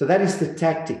 So that is the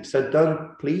tactic.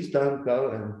 So please don't go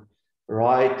and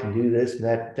write and do this and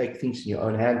that, take things in your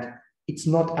own hand. It's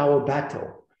not our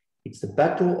battle. It's the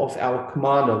battle of our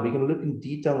commander. We're going to look in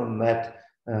detail on that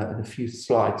in a few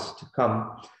slides to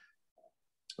come,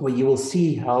 where you will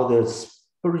see how the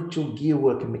spiritual gear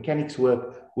work and mechanics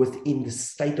work within the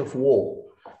state of war.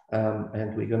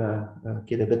 And we're going to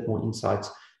get a bit more insights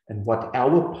and what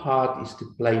our part is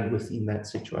to play within that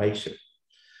situation.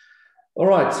 All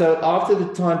right, so after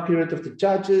the time period of the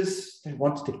judges, they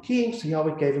wanted a king, so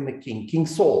Yahweh gave him a king, King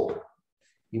Saul.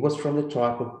 He was from the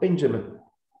tribe of Benjamin.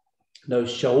 Now,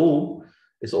 Shaul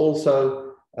is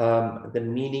also the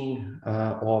meaning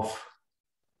of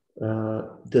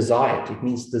desired. It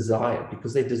means desire,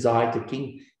 because they desired the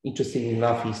king. Interestingly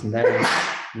enough, his name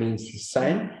means the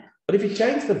same. But if you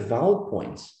change the vowel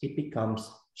points, it becomes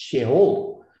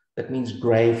Sheol. That means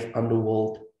grave,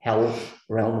 underworld, hell,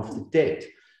 realm of the dead.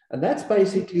 And that's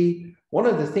basically one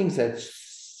of the things that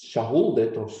Shaul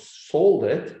did, or Saul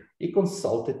did. He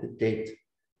consulted the dead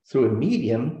through a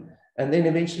medium, and then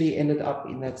eventually ended up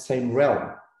in that same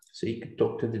realm. So he could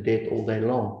talk to the dead all day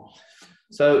long.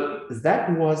 So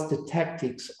that was the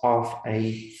tactics of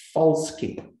a false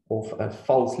king, of a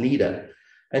false leader.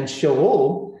 And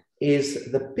Shaul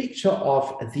is the picture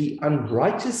of the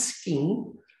unrighteous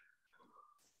king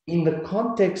in the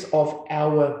context of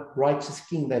our righteous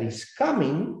king that is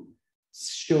coming.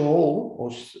 Shaul,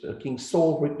 or King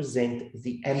Saul, represent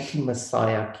the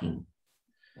anti-Messiah king.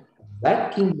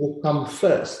 That king will come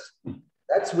first.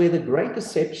 That's where the great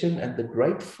deception and the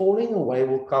great falling away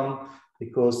will come,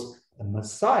 because the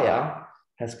Messiah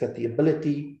has got the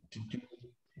ability to do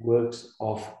works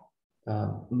of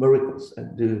miracles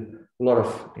and do a lot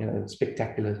of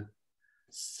spectacular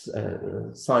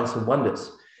signs and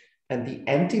wonders. And the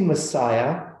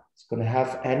anti-Messiah is going to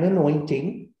have an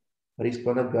anointing, but he's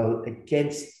going to go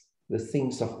against the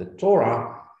things of the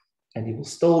Torah, and he will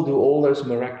still do all those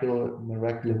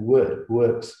miraculous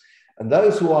works. And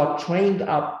those who are trained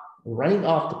up, running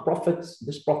after prophets,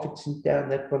 this prophet's in town,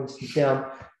 that one's in town,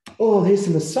 oh, there's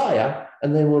the Messiah,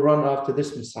 and they will run after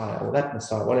this Messiah or that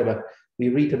Messiah, whatever. We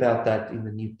read about that in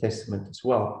the New Testament as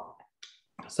well.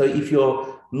 So if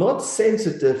you're not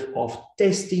sensitive of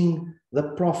testing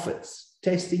the prophets,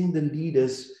 testing the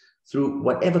leaders through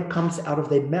whatever comes out of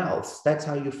their mouths, that's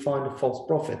how you find a false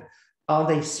prophet. Are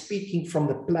they speaking from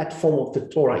the platform of the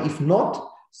Torah? If not,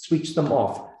 switch them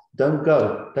off. Don't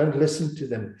go. Don't listen to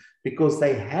them, because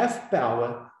they have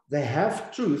power, they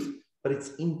have truth, but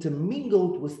it's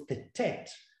intermingled with the tet,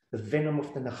 the venom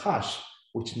of the Nachash,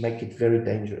 which make it very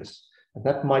dangerous. And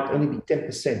that might only be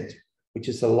 10%, which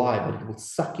is a lie, but it will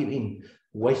suck you in,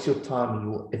 waste your time, and you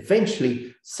will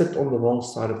eventually sit on the wrong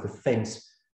side of the fence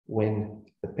when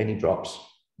the penny drops,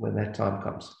 when that time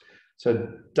comes. So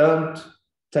don't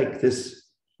take this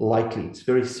lightly. It's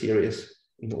very serious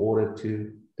in order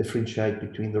to differentiate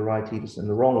between the right leaders and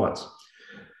the wrong ones.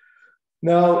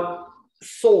 Now,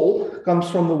 Saul comes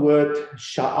from the word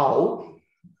sha'al,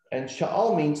 and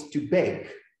sha'al means to beg,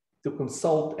 to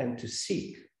consult, and to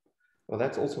seek. Well,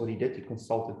 that's also what he did. He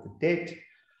consulted the dead,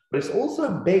 but it's also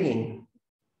begging.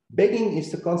 Begging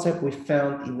is the concept we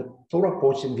found in the Torah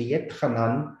portion, V'yet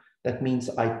Hanan, that means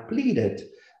I pleaded.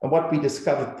 And what we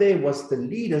discovered there was the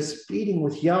leaders pleading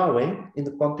with Yahweh in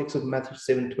the context of Matthew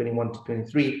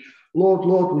 7:21-23. Lord,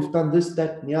 Lord, we've done this,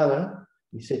 that, and the other.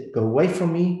 He said, go away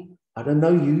from me. I don't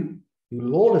know you, you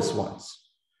lawless ones.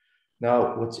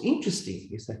 Now, what's interesting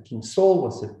is that King Saul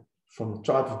was from the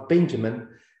tribe of Benjamin,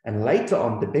 and later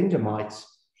on the Benjamites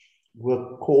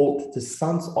were called the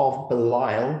sons of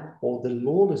Belial, or the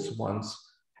lawless ones,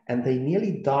 and they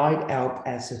nearly died out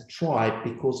as a tribe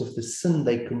because of the sin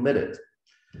they committed.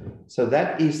 So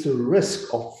that is the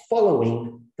risk of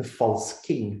following the false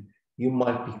king. You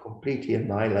might be completely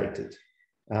annihilated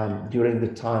during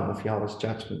the time of Yahweh's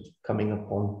judgment coming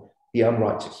upon the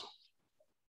unrighteous.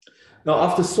 Now,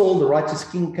 after Saul, the righteous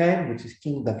king came, which is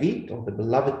King David, or the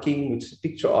beloved king, which is a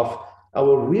picture of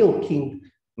our real king,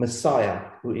 Messiah,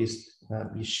 who is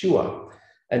Yeshua.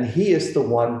 And he is the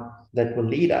one that will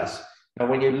lead us. Now,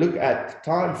 when you look at the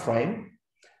time frame,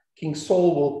 King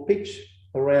Saul will pitch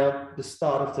around the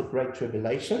start of the Great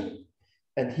Tribulation,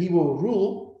 and he will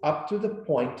rule up to the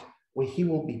point where he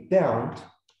will be bound,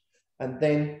 and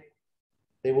then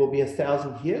there will be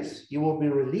 1,000 years. He will be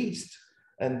released,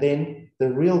 and then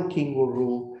the real king will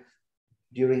rule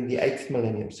during the 8th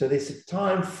millennium. So there's a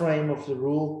time frame of the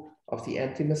rule of the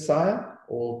anti-Messiah,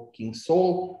 or King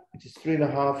Saul, which is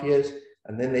 3.5 years.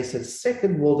 And then there's a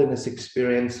second wilderness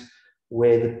experience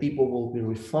where the people will be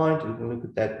refined. We can look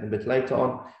at that a bit later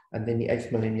on. And then the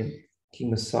 8th millennium,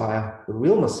 King Messiah, the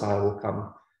real Messiah, will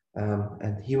come,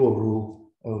 and he will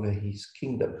rule over his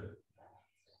kingdom.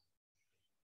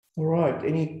 All right,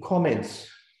 any comments?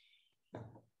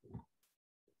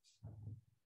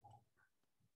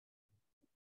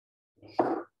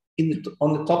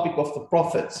 On the topic of the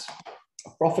prophets, a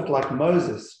prophet like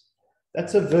Moses,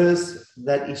 that's a verse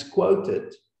that is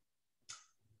quoted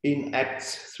in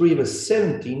Acts 3 verse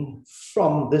 17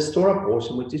 from this Torah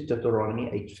portion, which is Deuteronomy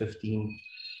 8:15,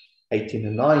 18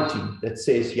 and 19, that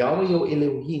says, Yahweh your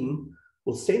Elohim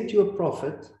will send you a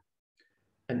prophet,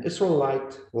 an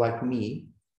Israelite like me.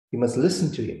 You must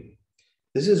listen to him.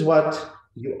 This is what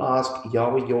you ask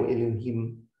Yahweh your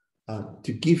Elohim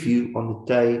to give you on the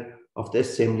day of the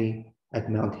assembly at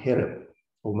Mount Horeb,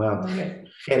 or Mount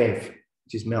Cherev,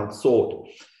 which is Mount Sword.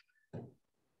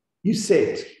 You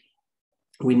said,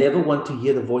 we never want to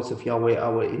hear the voice of Yahweh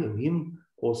our Elohim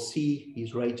or see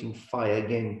his raging fire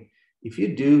again. If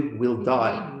you do, we'll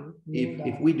die.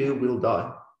 If we do, we'll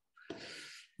die.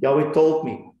 Yahweh told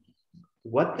me,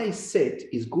 what they said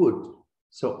is good,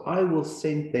 so I will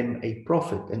send them a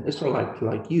prophet, an Israelite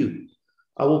like you.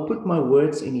 I will put my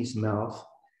words in his mouth,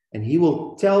 and he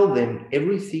will tell them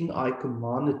everything I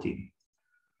commanded him.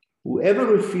 Whoever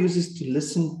refuses to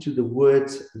listen to the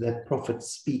words that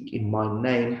prophets speak in my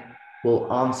name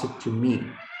will answer to me.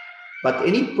 But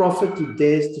any prophet who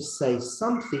dares to say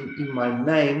something in my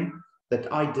name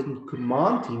that I didn't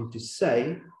command him to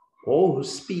say, or who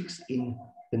speaks in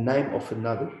the name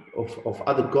of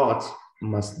other gods,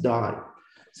 must die.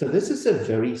 So this is a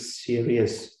very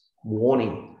serious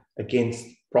warning against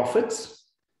prophets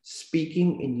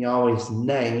speaking in Yahweh's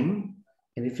name.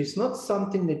 And if it's not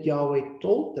something that Yahweh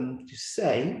told them to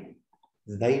say,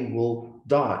 they will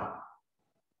die.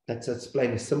 That's as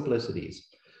plain as simple as it is.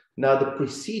 Now, the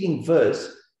preceding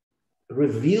verse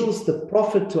reveals the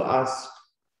prophet to us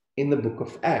in the book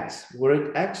of Acts, where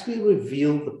it actually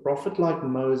revealed the prophet like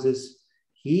Moses.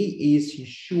 He is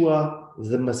Yeshua,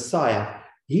 the Messiah.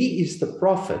 He is the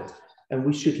prophet, and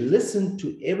we should listen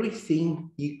to everything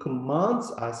he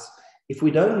commands us. If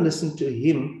we don't listen to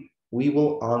him, we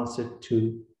will answer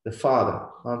to the Father,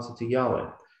 answer to Yahweh.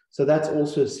 So that's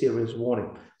also a serious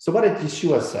warning. So what did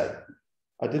Yeshua say?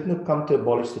 I did not come to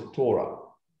abolish the Torah.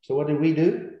 So what do?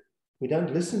 We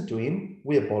don't listen to him,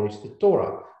 we abolish the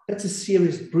Torah. That's a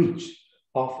serious breach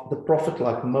of the prophet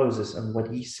like Moses and what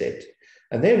he said.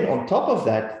 And then on top of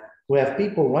that, we have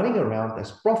people running around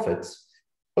as prophets,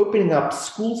 opening up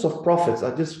schools of prophets.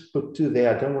 I just put two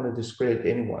there. I don't want to discredit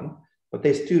anyone, but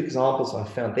there's two examples I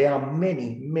found. There are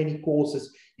many, many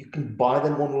courses. You can buy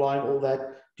them online, all that,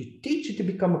 to teach you to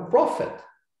become a prophet.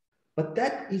 But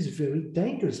that is very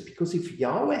dangerous, because if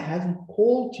Yahweh hasn't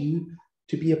called you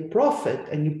to be a prophet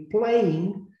and you're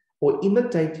playing or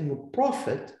imitating a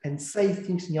prophet and say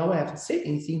things and Yahweh hasn't said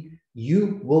anything,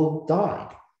 you will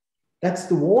die. That's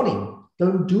the warning.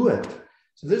 Don't do it.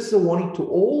 So this is a warning to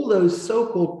all those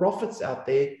so-called prophets out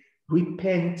there.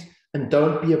 Repent and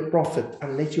don't be a prophet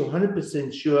unless you're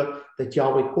 100% sure that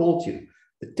Yahweh called you.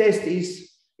 The test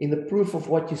is in the proof of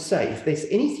what you say. If there's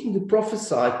anything you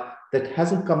prophesied that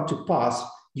hasn't come to pass,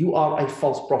 you are a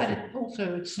false prophet. But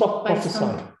also, it's Stop not based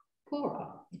prophesying. on Torah.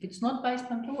 If it's not based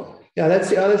on Torah. Yeah, that's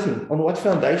the other thing. On what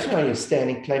foundation are you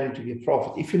standing claiming to be a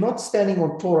prophet? If you're not standing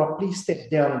on Torah, please step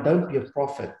down and don't be a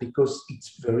prophet, because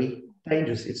it's very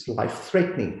dangerous. It's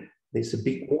life-threatening. There's a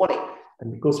big warning.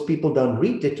 And because people don't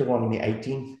read Deuteronomy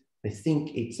 18, they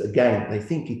think it's a game. They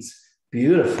think it's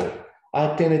beautiful. I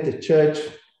attended a church,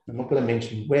 I'm not going to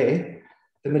mention where.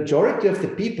 The majority of the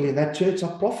people in that church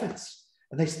are prophets.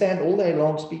 And they stand all day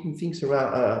long speaking things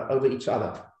around over each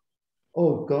other.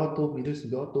 Oh, God told me this,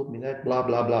 God told me that, blah,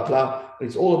 blah, blah, blah.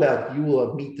 It's all about you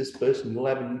will meet this person, you'll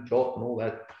have a new job and all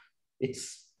that.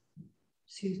 It's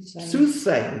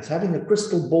soothsaying. It's having a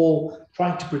crystal ball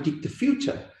trying to predict the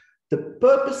future. The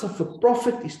purpose of a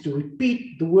prophet is to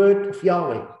repeat the word of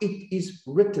Yahweh. It is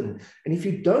written. And if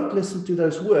you don't listen to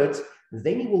those words,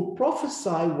 then he will prophesy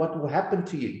what will happen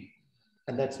to you.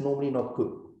 And that's normally not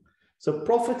good. So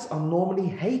prophets are normally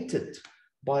hated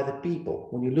by the people.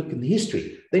 When you look in the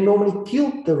history, they normally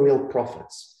killed the real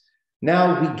prophets.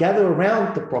 Now we gather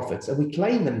around the prophets and we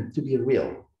claim them to be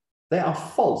real. They are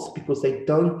false because they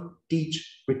don't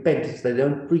teach repentance. They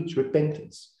don't preach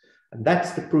repentance. And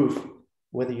that's the proof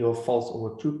whether you're a false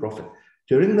or a true prophet.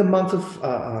 During the month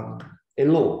of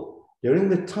Elul, During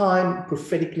the time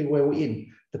prophetically where we're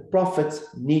in, the prophets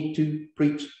need to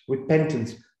preach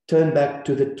repentance, turn back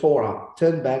to the Torah,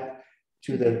 turn back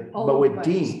to the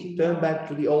Moedim, turn back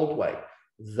to the old way.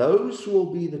 Those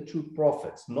will be the true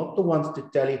prophets, not the ones to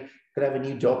tell you, you're going to have a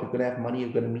new job, you're going to have money,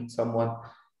 you're going to meet someone.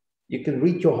 You can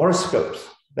read your horoscopes.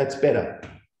 That's better.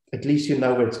 At least you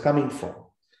know where it's coming from.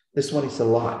 This one is a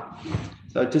lie.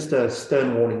 So just a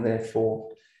stern warning there for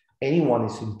anyone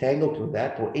who's entangled with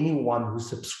that or anyone who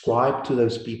subscribed to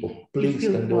those people. Please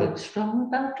don't do it. Strong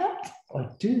about that? I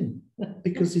do,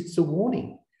 because it's a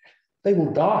warning. They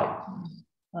will die.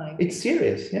 It's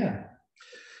serious, yeah.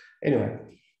 Anyway,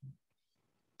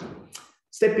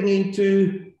 stepping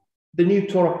into the new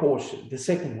Torah portion, the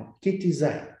second one,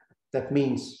 Teizei. That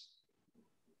means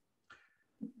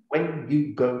when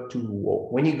you go to war,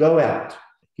 when you go out,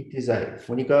 Teizei.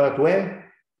 When you go out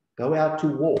where? Go out to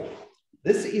war.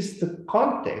 This is the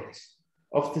context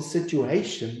of the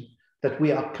situation that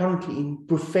we are currently in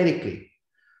prophetically.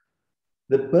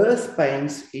 The birth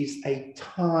pains is a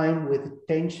time where the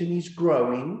tension is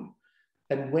growing,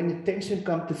 and when the tension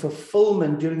comes to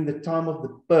fulfillment during the time of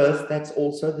the birth, that's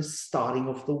also the starting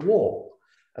of the war.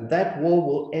 And that war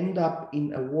will end up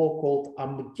in a war called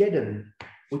Armageddon,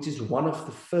 which is one of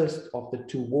the first of the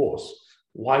two wars.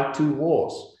 Why two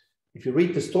wars? If you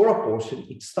read the Torah portion,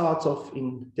 it starts off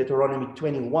in Deuteronomy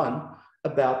 21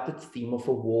 about the theme of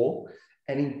a war.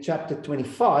 And in chapter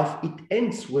 25, it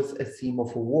ends with a theme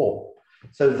of a war.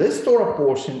 So this Torah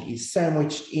portion is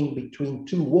sandwiched in between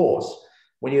two wars.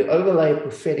 When you overlay a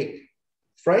prophetic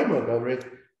framework over it,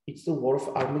 it's the war of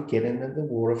Armageddon and the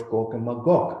war of Gog and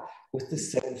Magog, with the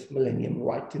 7th millennium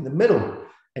right in the middle.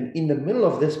 And in the middle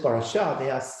of this parashah,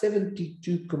 there are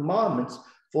 72 commandments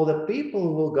for the people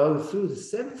who will go through the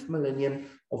 7th millennium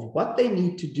of what they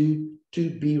need to do to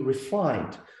be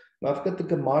refined. Now, I've got the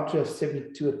gematria of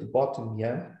 72 at the bottom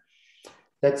here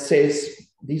that says,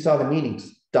 these are the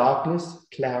meanings: darkness,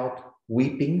 cloud,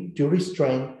 weeping, to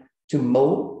restrain, to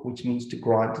mill, which means to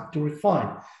grind, to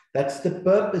refine. That's the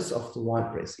purpose of the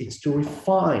winepress. It's to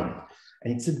refine.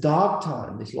 And it's a dark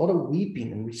time. There's a lot of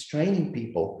weeping and restraining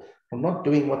people from not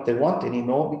doing what they want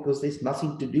anymore because there's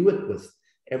nothing to do it with.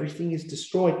 Everything is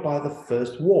destroyed by the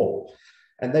first war.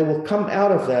 And they will come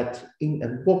out of that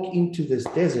and walk into this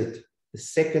desert, the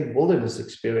second wilderness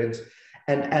experience.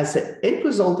 And as an end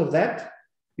result of that,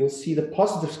 you'll see the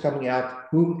positives coming out,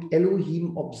 whom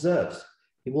Elohim observes.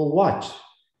 He will watch.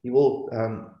 He will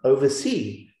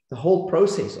oversee the whole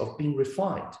process of being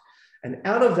refined. And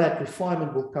out of that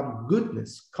refinement will come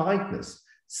goodness, kindness,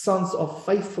 sons of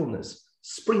faithfulness,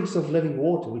 springs of living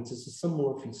water, which is a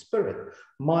symbol of his spirit.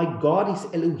 My God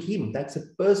is Elohim. That's a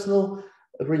personal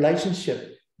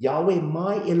relationship. Yahweh,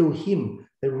 my Elohim.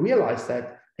 They realize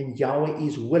that, and Yahweh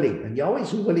is willing. And Yahweh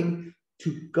is willing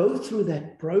to go through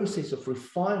that process of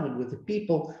refinement with the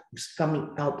people who's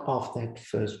coming out of that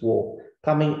first war,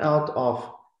 coming out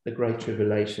of the Great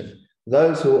Tribulation.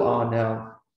 Those who are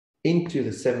now into the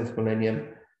 7th millennium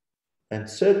and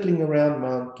circling around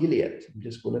Mount Gilead. I'm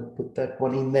just going to put that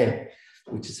one in there,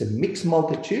 which is a mixed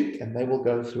multitude, and they will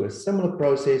go through a similar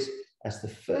process as the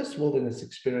first wilderness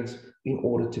experience in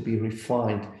order to be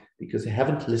refined, because they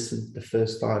haven't listened the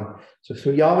first time. So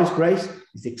through Yahweh's grace,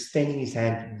 he's extending his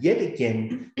hand yet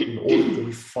again in order to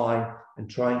refine and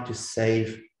trying to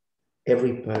save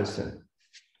every person.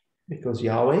 Because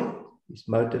Yahweh, his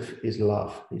motive is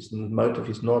love. His motive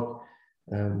is not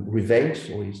revenge,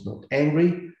 or he's not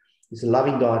angry. He's a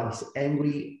loving God. He's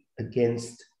angry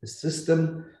against the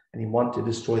system, and he wants to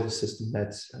destroy the system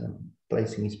that's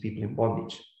placing his people in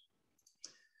bondage.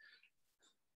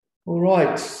 All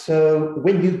right, so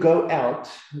when you go out,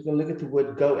 we're going to look at the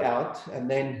word go out, and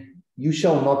then you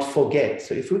shall not forget.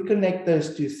 So if we connect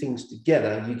those two things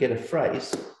together, you get a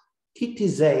phrase,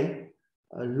 Teizei,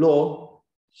 lo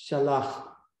shalach.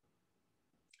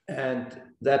 And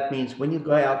that means when you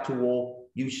go out to war,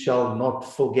 you shall not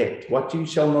forget. What you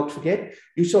shall not forget?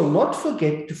 You shall not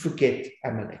forget to forget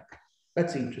Amalek.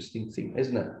 That's an interesting thing,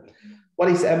 isn't it? What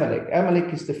is Amalek?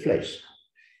 Amalek is the flesh.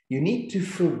 You need to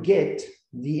forget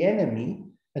the enemy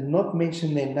and not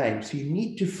mention their name. So you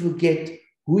need to forget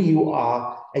who you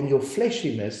are and your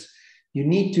fleshiness. You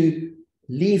need to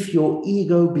leave your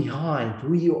ego behind,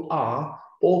 who you are.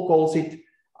 Paul calls it,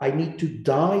 I need to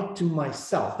die to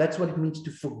myself. That's what it means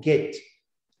to forget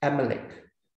Amalek.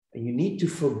 And you need to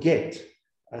forget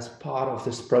as part of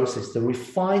this process. The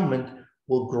refinement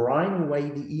will grind away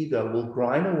the ego, will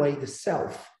grind away the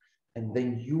self, and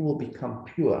then you will become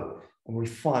pure and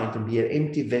refined and be an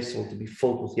empty vessel to be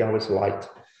filled with Yahweh's light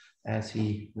as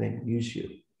he then uses you.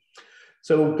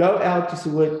 So go out is the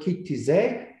word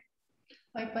Teizei.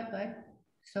 Wait.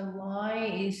 So why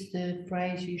is the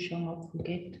phrase "you shall not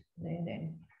forget" there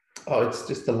then? Oh, it's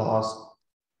just the last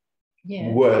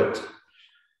Yeah. word What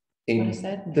in does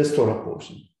that mean? this Torah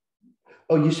portion.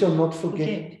 Oh, you shall not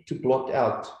forget to blot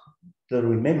out the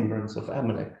remembrance of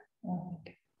Amalek. Oh,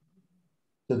 okay.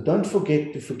 So don't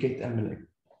forget to forget Amalek.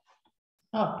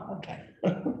 Oh, okay.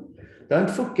 Don't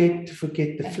forget to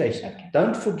forget the flesh. Okay.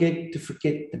 Don't forget to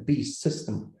forget the beast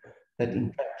system that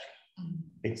entraps you.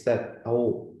 It's that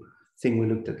whole thing we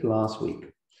looked at last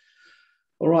week.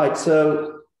 All right,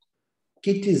 so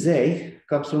Teizei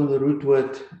comes from the root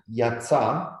word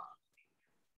yatsa,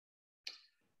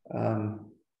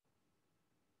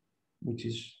 which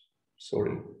is,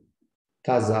 sorry,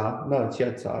 taza. No, it's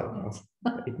yatsa.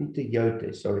 It needs a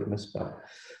yote, sorry, misspelled.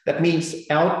 That means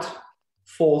out,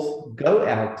 forth, go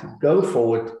out, go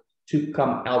forward, to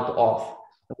come out of.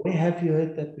 Where have you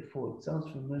heard that before? It sounds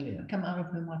familiar. Come out of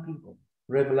her, my people.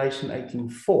 Revelation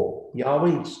 18:4.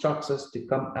 Yahweh instructs us to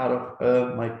come out of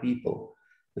her, my people.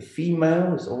 The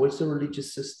female is always a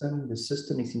religious system. The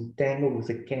system is entangled with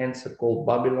a cancer called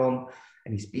Babylon,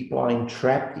 and his people are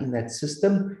entrapped in that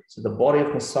system. So the body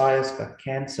of Messiah's got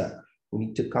cancer. We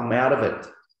need to come out of it.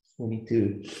 We need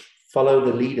to follow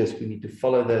the leaders. We need to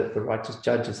follow the righteous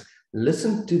judges.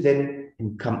 Listen to them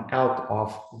and come out of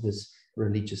this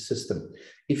religious system.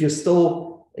 If you're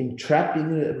still entrapped in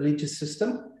the religious system,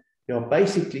 you're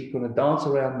basically going to dance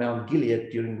around Mount Gilead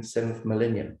during the 7th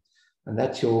millennium. And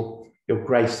that's your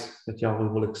grace that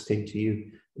Yahweh will extend to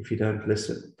you if you don't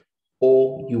listen.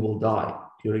 Or you will die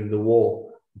during the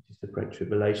war, which is the Great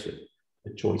Tribulation.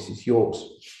 The choice is yours.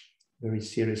 Very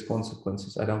serious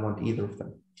consequences. I don't want either of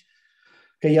them.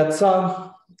 Okay,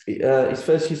 Yatsa is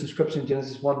first used in Scripture in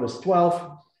Genesis 1 verse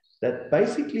 12. That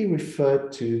basically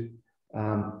referred to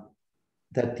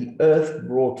that the earth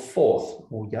brought forth,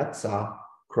 or Yatsa,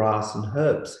 grass and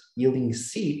herbs, yielding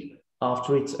seed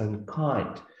after its own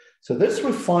kind. So this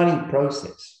refining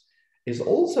process is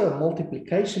also a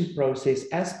multiplication process.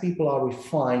 As people are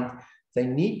refined, they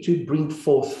need to bring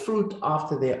forth fruit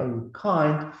after their own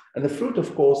kind. And the fruit,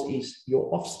 of course, is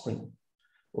your offspring,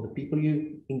 or the people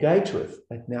you engage with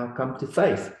that now come to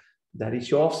faith. That is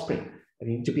your offspring. And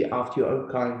you need to be after your own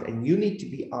kind, and you need to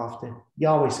be after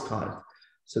Yahweh's kind.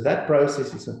 So that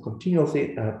process is a continual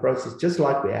process, just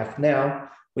like we have now.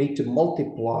 We need to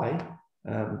multiply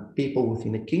people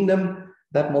within the kingdom.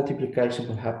 That multiplication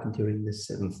will happen during the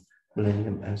 7th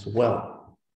millennium as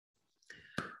well.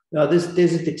 Now, this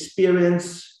desert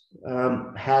experience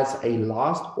has a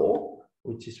last war,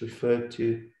 which is referred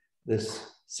to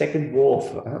this second war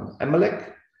of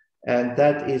Amalek. And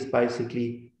that is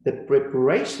basically the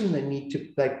preparation that need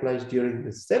to take place during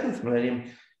the 7th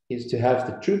millennium is to have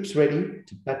the troops ready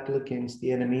to battle against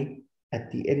the enemy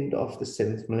at the end of the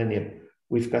 7th millennium.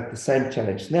 We've got the same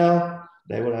challenge now.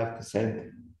 They will have the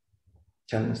same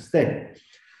challenge then.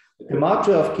 The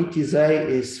mantra of Teizei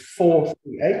is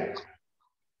 4:8.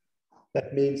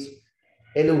 That means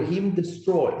Elohim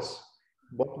destroys.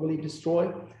 What will he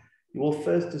destroy? He will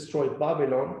first destroy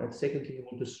Babylon, and secondly, he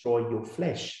will destroy your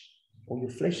flesh or your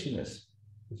fleshiness.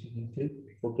 Because you need to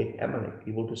forget Amalek.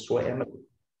 He will destroy Amalek.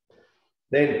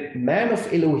 Then man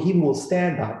of Elohim will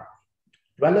stand up.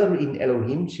 Dweller in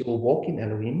Elohim, she will walk in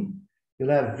Elohim.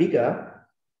 You'll have vigor.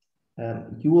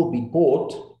 You will be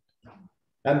bought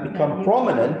and become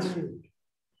prominent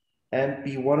and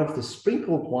be one of the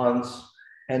sprinkled ones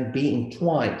and be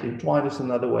entwined. Entwined is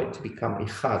another way to become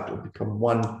echad, or become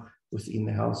one within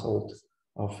the household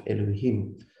of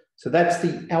Elohim. So that's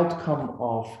the outcome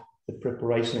of the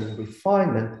preparation and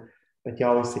refinement that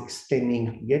Yahweh is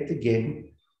extending yet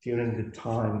again during the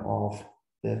time of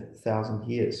the 1,000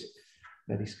 years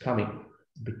that is coming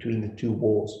between the two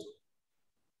wars.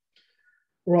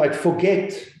 Right,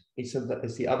 forget is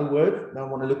the other word I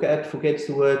want to look at. Forget's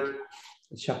the word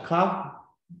shakach.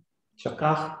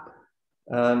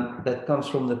 That comes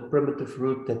from the primitive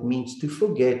root that means to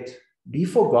forget, be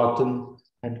forgotten,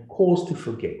 and cause to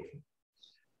forget.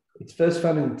 It's first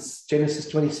found in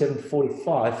Genesis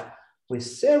 27:45, where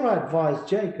Sarah advised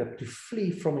Jacob to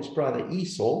flee from his brother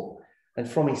Esau and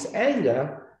from his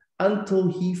anger until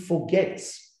he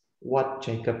forgets what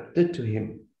Jacob did to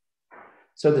him.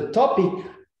 So the topic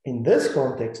in this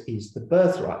context is the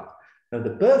birthright. Now,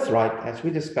 the birthright, as we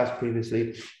discussed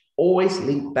previously, always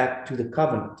linked back to the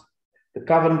covenant. The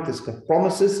covenant has got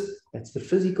promises, that's the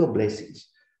physical blessings,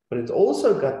 but it's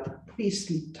also got the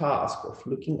priestly task of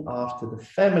looking after the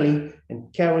family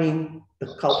and carrying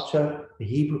the culture, the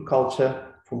Hebrew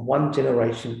culture, from one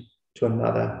generation to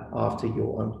another after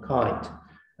your own kind.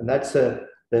 And that's the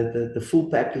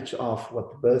full package of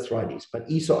what the birthright is.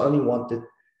 But Esau only wanted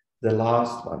the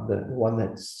last one, the one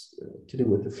that's to do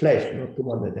with the flesh, not the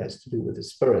one that has to do with the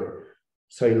spirit.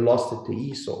 So he lost it to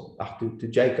Esau, to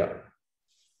Jacob.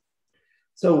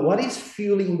 So what is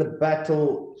fueling the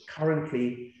battle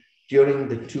currently during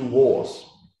the two wars?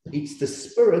 It's the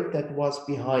spirit that was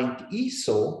behind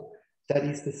Esau. That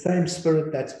is the same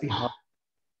spirit that's behind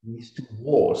these two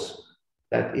wars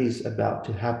that is about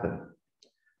to happen.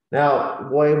 Now,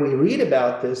 when we read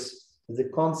about this, the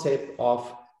concept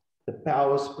of the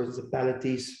powers,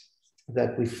 principalities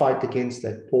that we fight against,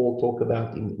 that Paul talked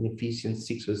about in Ephesians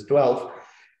 6 verse 12,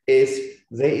 is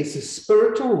there is a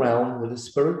spiritual realm with a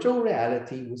spiritual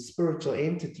reality, with spiritual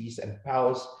entities and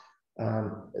powers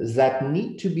that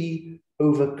need to be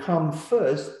overcome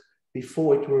first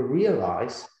before it will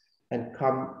realize and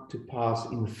come to pass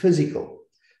in the physical.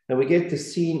 Now we get the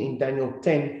scene in Daniel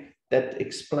 10 that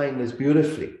explains this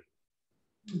beautifully.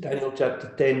 Daniel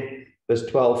chapter 10, verse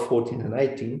 12, 14, and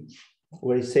 18,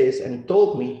 where he says, "And he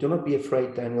told me, do not be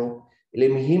afraid, Daniel.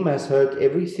 Elohim has heard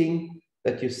everything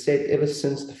that you said ever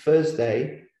since the first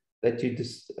day that you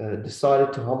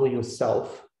decided to humble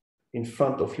yourself in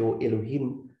front of your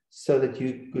Elohim so that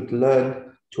you could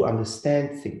learn to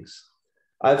understand things.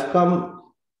 I've come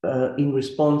in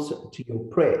response to your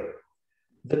prayer.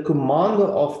 The commander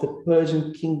of the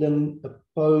Persian kingdom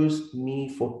opposed me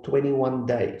for 21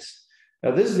 days.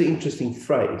 Now, this is an interesting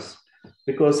phrase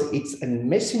because it's a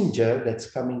messenger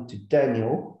that's coming to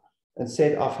Daniel and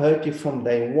said, I've heard you from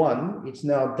day one. It's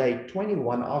now day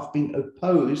 21. I've been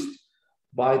opposed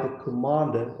by the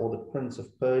commander or the prince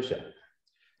of Persia.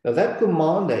 Now, that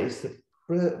commander is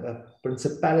the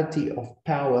principality of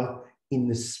power in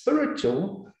the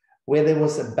spiritual, where there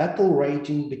was a battle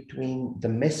raging between the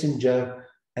messenger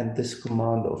and this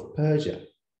commander of Persia.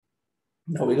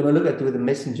 Now, we're going to look at who the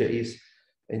messenger is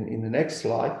in the next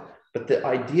slide, but the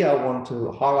idea I want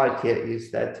to highlight here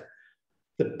is that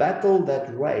the battle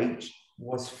that raged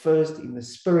was first in the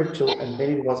spiritual and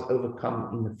then it was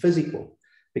overcome in the physical.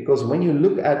 Because when you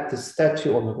look at the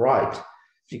statue on the right,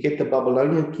 you get the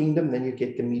Babylonian kingdom, then you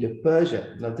get the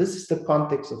Medo-Persia. Now, this is the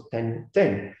context of Daniel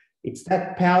 10. It's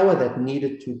that power that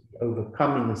needed to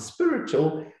overcome in the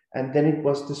spiritual, and then it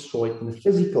was destroyed in the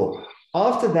physical.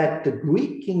 After that, the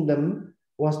Greek kingdom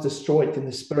was destroyed in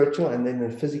the spiritual and then in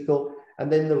the physical,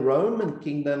 and then the Roman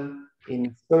kingdom in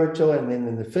the spiritual and then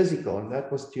in the physical. And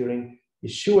that was during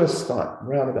Yeshua's time,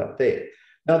 around about there.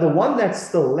 Now, the one that's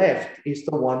still left is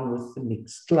the one with the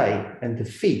mixed clay and the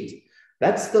feet.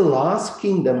 That's the last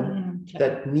kingdom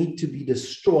that need to be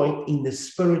destroyed in the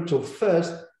spiritual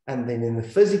first and then in the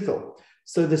physical.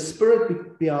 So the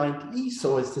spirit behind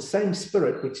Esau is the same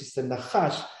spirit, which is the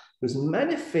Nachash, who's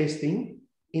manifesting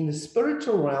in the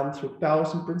spiritual realm through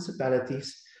powers and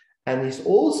principalities, and is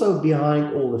also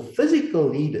behind all the physical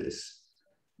leaders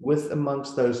with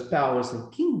amongst those powers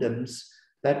and kingdoms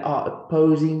that are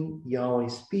opposing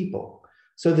Yahweh's people.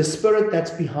 So the spirit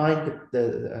that's behind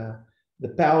the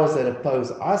powers that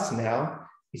oppose us now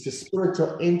is a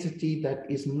spiritual entity that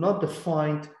is not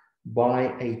defined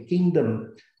by a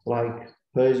kingdom like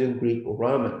Persian, Greek, or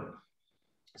Roman.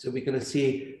 So we're going to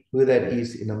see who that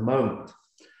is in a moment.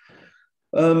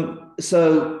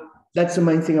 So that's the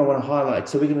main thing I want to highlight.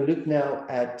 So we're going to look now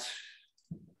at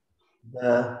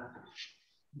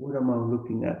what am I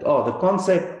looking at? Oh, the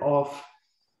concept of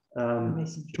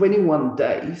 21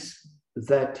 days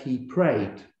that he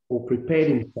prayed or prepared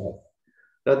himself.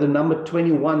 Now, the number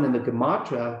 21 in the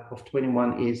Gematria of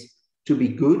 21 is to be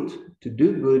good, to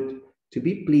do good, to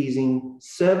be pleasing,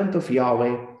 servant of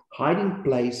Yahweh, hiding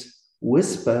place,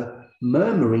 whisper,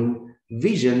 murmuring,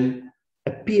 vision,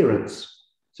 appearance.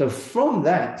 So from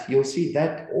that, you'll see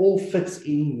that all fits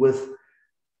in with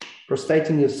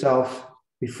prostrating yourself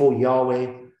before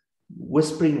Yahweh,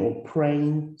 whispering or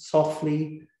praying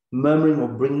softly, murmuring or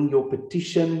bringing your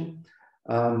petition,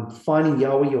 finding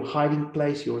Yahweh your hiding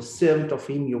place, you're a servant of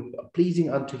him, you're pleasing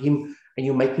unto him, and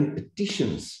you're making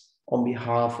petitions on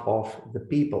behalf of the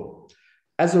people.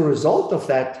 As a result of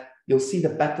that, you'll see the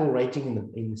battle raging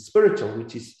in the spiritual,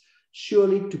 which is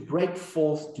surely to break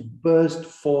forth, to burst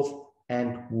forth,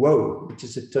 and woe, which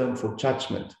is a term for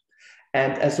judgment.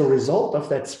 And as a result of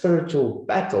that spiritual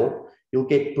battle, you'll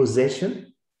get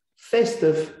possession,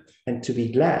 festive, and to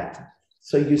be glad.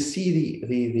 So you see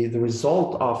the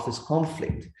result of this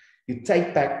conflict. You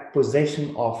take back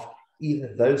possession of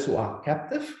either those who are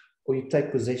captive, or you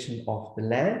take possession of the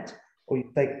land, or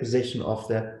you take possession of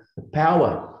the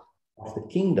power of the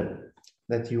kingdom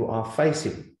that you are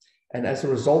facing. And as a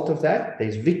result of that,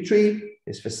 there's victory,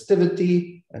 there's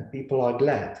festivity, and people are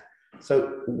glad.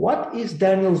 So what is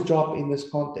Daniel's job in this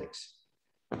context?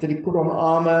 Did he put on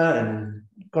armor and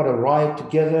got a riot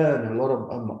together and a lot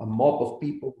of a mob of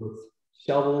people with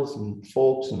shovels and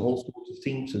forks and all sorts of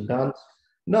things and guns.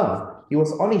 No, he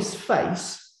was on his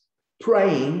face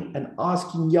praying and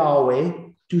asking Yahweh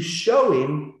to show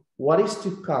him what is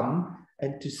to come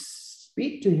and to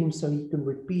speak to him so he can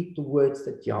repeat the words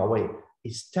that Yahweh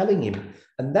is telling him.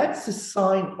 And that's the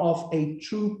sign of a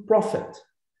true prophet.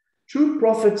 True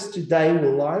prophets today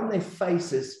will lie on their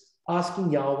faces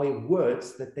asking Yahweh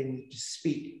words that they need to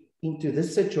speak into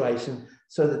this situation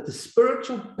so that the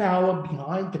spiritual power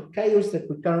behind the chaos that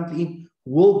we're currently in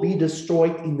will be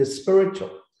destroyed in the spiritual.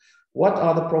 What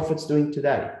are the prophets doing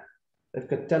today? They've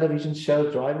got television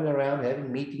shows, driving around,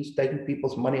 having meetings, taking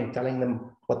people's money and telling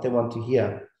them what they want to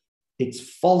hear. It's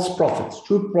false prophets.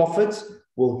 True prophets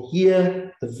will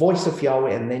hear the voice of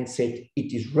Yahweh and then say,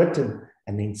 it is written,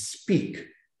 and then speak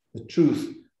the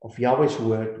truth of Yahweh's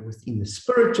word within the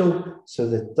spiritual so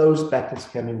that those battles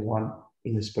can be won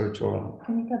in the spiritual realm.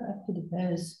 Can you go back to the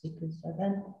verse? Because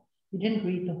you didn't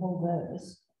read the whole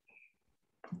verse.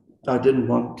 I didn't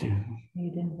want to. You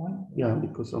didn't want to? Yeah,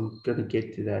 because I'm going to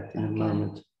get to that in a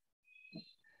moment.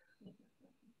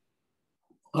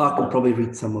 I can probably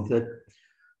read some of that.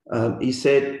 He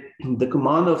said, the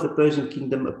commander of the Persian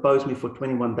kingdom opposed me for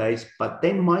 21 days, but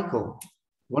then Michael,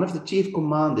 one of the chief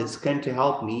commanders, came to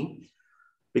help me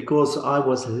because I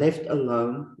was left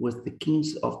alone with the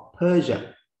kings of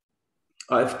Persia.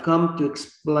 I've come to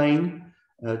explain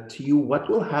to you what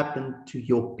will happen to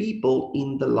your people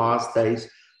in the last days,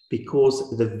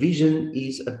 because the vision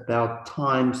is about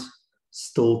times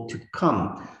still to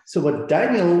come. So what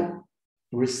Daniel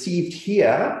received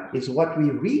here is what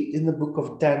we read in the book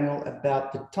of Daniel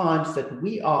about the times that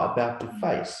we are about to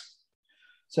face.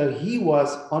 So he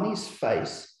was on his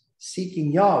face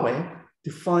seeking Yahweh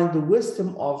to find the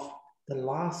wisdom of the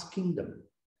last kingdom,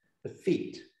 the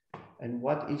feet, and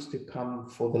what is to come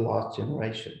for the last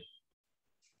generation.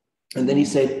 And then he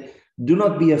said, do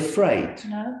not be afraid.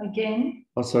 No, again.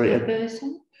 Oh, sorry. The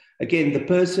person. Again, the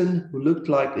person who looked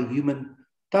like a human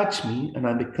touched me and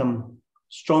I become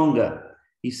stronger.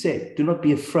 He said, do not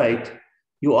be afraid.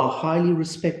 You are highly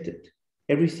respected.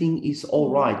 Everything is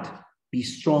all right. Be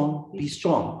strong, be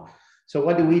strong. So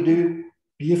what do?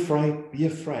 Be afraid, be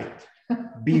afraid.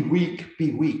 Be weak,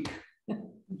 be weak.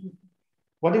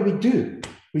 What do?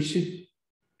 We should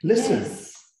listen.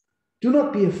 Yes. Do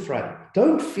not be afraid.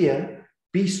 Don't fear.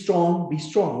 Be strong, be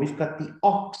strong. We've got the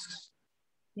ox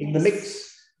in the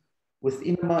mix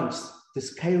within amongst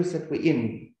this chaos that we're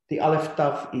in. The Aleph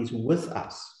Tav is with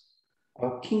us.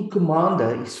 Our king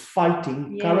commander is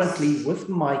fighting currently with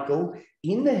Michael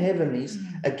in the heavenlies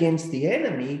against the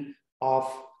enemy of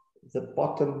the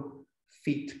bottom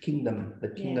feet kingdom, the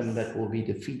kingdom that will be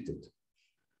defeated.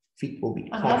 Feet will be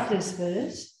cut. I love this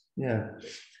verse. Yeah,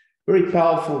 very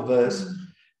powerful verse.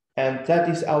 And that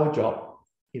is our job.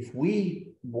 If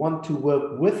we want to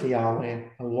work with Yahweh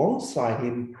alongside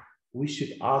him, we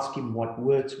should ask him what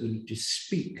words we need to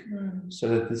speak so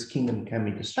that this kingdom can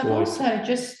be destroyed. But also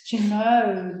just to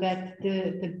know that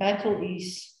the battle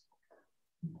is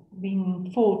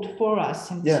being fought for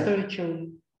us in the spiritual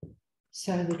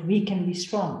so that we can be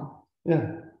strong.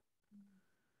 Yeah.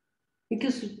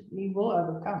 Because we will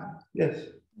overcome. Yes.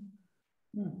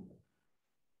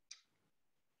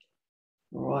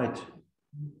 All right.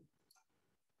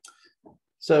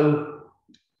 So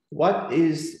what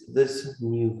is this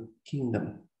new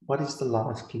kingdom? What is the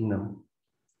last kingdom?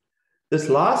 This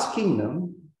last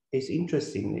kingdom is,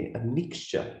 interestingly, a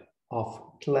mixture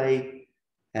of clay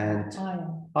and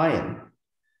iron.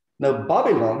 Now,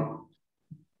 Babylon,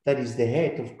 that is the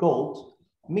head of gold,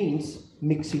 means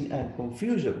mixing and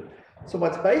confusion. So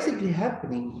what's basically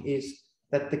happening is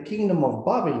that the kingdom of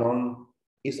Babylon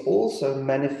is also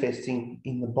manifesting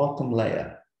in the bottom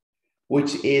layer,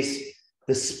 which is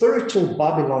the spiritual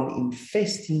Babylon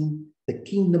infesting the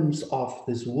kingdoms of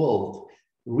this world,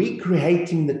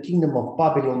 recreating the kingdom of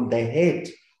Babylon, the head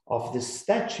of the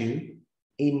statue,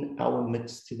 in our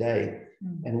midst today.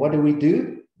 And what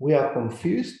do? We are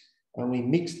confused and we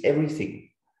mix everything.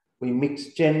 We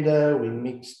mix gender, we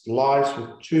mix lies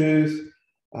with truth,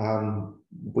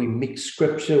 we mix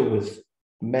scripture with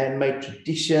man-made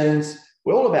traditions.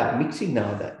 We're all about mixing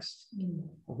nowadays.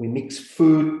 We mix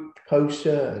food,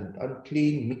 kosher and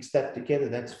unclean, mix that together,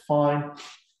 that's fine.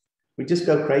 We just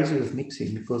go crazy with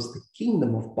mixing because the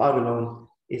kingdom of Babylon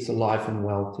is alive and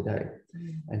well today.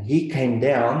 And he came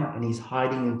down and he's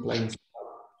hiding in plain sight.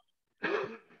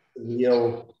 The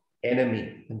real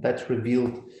enemy, and that's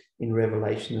revealed in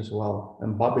Revelation as well.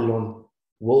 And Babylon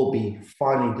will be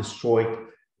finally destroyed,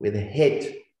 where the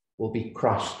head will be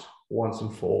crushed once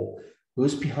and for all.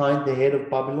 Who's behind the head of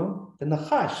Babylon? The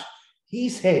Nachash.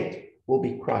 His head will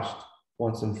be crushed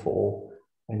once and for all,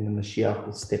 and the Mashiach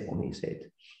will step on his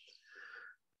head.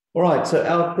 All right, so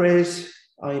our prayers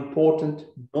are important.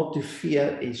 Not to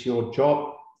fear is your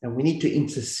job, and we need to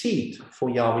intercede for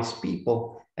Yahweh's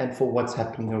people and for what's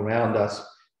happening around us,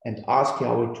 and ask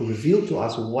Yahweh to reveal to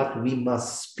us what we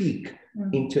must speak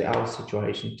into our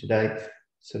situation today,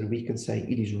 so that we can say,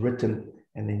 it is written,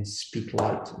 and then speak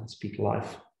light and speak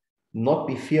life. Not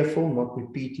be fearful, not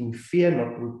repeating fear,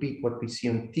 not repeat what we see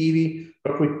on TV,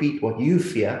 not repeat what you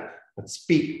fear, but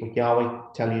speak what Yahweh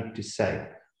tell you to say.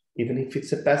 Even if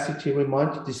it's a passage he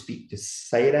reminds you to speak, just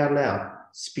say it out loud,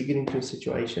 speak it into a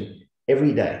situation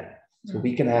every day, so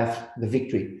we can have the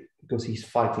victory, because he's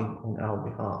fighting on our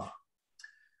behalf.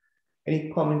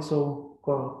 Any comments or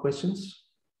questions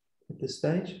at this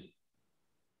stage?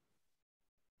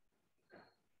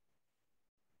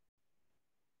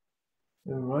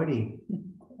 Alrighty.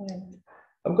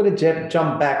 I'm going to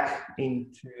jump back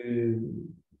into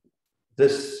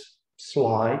this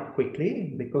slide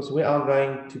quickly, because we are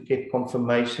going to get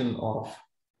confirmation of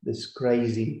this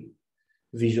crazy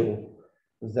visual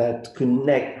that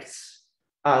connects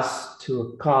us to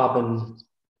a carbon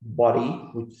body,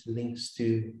 which links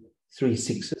to 3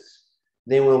 6s.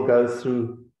 Then we'll go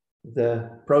through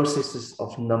the processes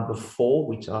of number 4,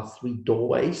 which are 3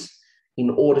 doorways, in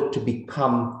order to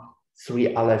become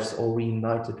 3 Alephs, or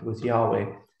reunited with Yahweh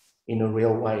in a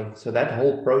real way. So that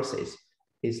whole process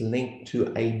is linked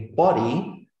to a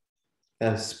body,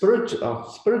 a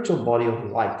spiritual body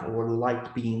of light, or a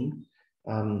light being,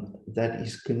 that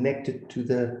is connected to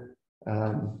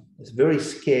this very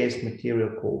scarce material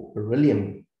called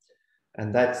beryllium.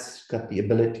 And that's got the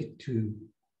ability to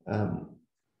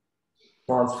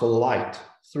transfer light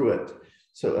through it.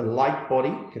 So a light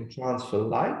body can transfer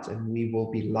light, and we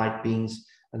will be light beings.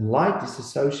 And light is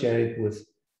associated with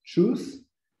truth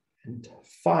and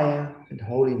fire and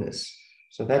holiness.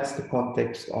 So that's the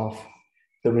context of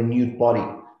the renewed body.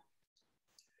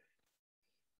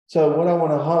 So what I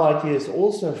want to highlight here is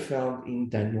also found in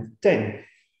Daniel 10.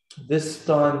 This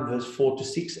time, verse 4 to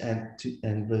 6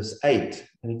 and verse 8.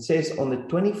 And it says, on the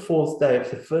 24th day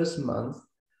of the first month,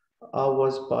 I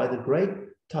was by the great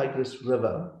Tigris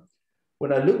River.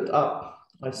 When I looked up,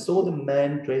 I saw the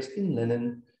man dressed in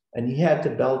linen, and he had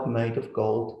a belt made of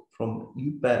gold from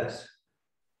Uphaz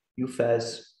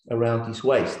around his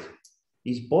waist.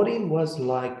 His body was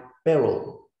like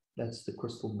beryl, that's the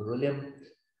crystal beryllium.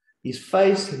 His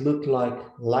face looked like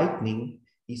lightning.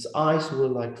 His eyes were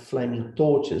like flaming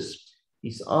torches.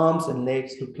 His arms and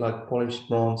legs looked like polished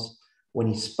bronze. When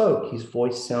he spoke, his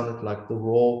voice sounded like the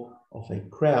roar of a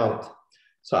crowd.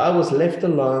 So I was left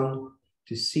alone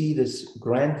to see this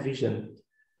grand vision.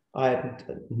 I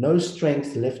had no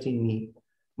strength left in me.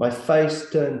 My face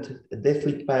turned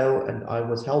deathly pale, and I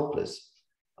was helpless.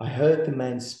 I heard the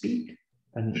man speak,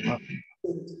 and I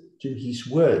listened to his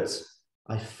words.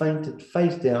 I fainted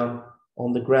face down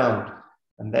on the ground.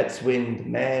 And that's when the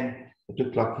man, it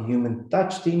looked like a human,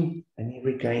 touched him, and he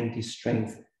regained his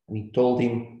strength. And he told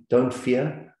him, don't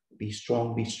fear, be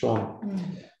strong, be strong.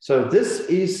 So this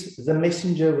is the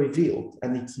messenger revealed,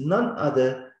 and it's none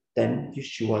other than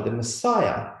Yeshua, the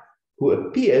Messiah, who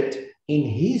appeared in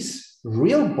his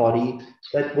real body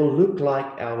that will look like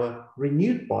our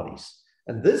renewed bodies.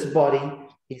 And this body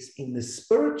is in the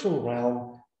spiritual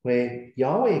realm where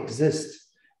Yahweh exists,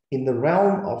 in the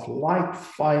realm of light,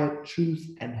 fire, truth,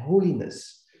 and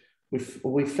holiness.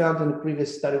 We found in the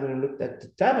previous study, when we looked at the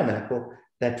tabernacle,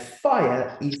 that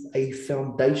fire is a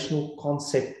foundational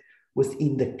concept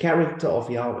within the character of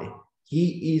Yahweh.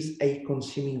 He is a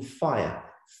consuming fire.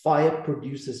 Fire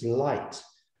produces light,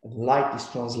 and light is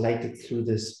translated through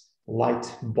this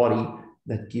light body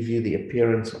that gives you the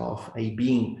appearance of a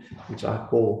being, which I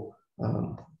call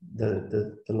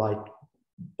the light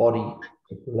body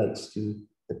that relates to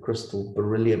the crystal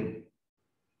beryllium.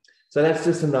 So that's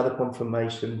just another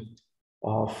confirmation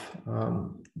of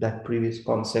that previous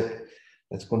concept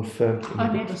that's confirmed.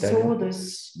 I never saw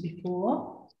this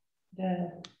before,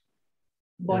 the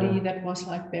body that was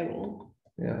like beryl.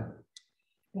 Yeah.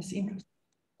 That's interesting.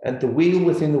 And the wheel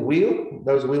within the wheel,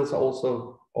 those wheels are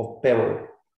also of beryl,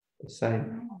 the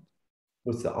same,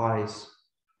 with the eyes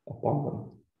upon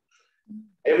them.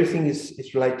 Everything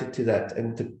is related to that.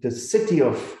 And the city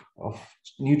of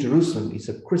New Jerusalem is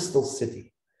a crystal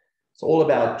city. It's all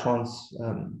about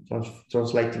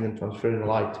translating and transferring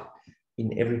light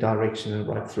in every direction and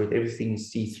right through it. Everything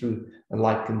is see-through, and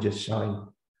light can just shine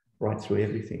right through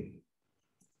everything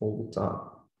all the time.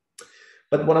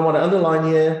 But what I want to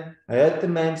underline here, I heard the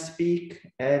man speak,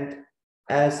 and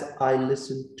as I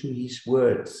listened to his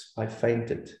words, I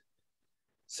fainted.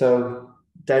 So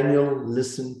Daniel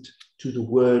listened to the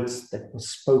words that were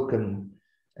spoken.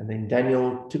 And then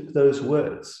Daniel took those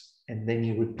words and then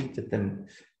he repeated them.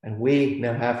 And we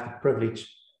now have the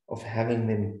privilege of having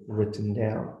them written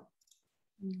down.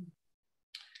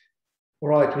 All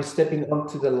right, we're stepping on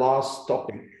to the last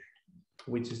topic,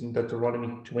 which is in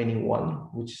Deuteronomy 21,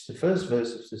 which is the first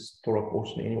verse of this Torah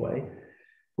portion anyway,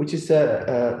 which is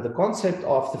the concept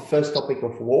of the first topic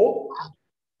of war.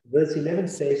 Verse 11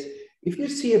 says, if you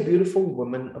see a beautiful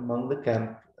woman among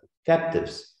the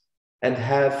captives and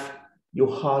have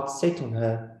your heart set on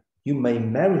her, you may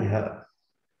marry her.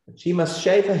 But she must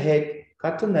shave her head,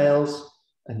 cut her nails,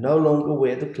 and no longer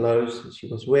wear the clothes that she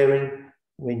was wearing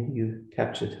when you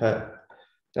captured her.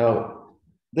 Now,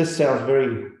 this sounds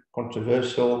very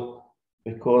controversial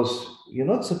because you're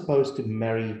not supposed to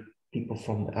marry people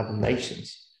from other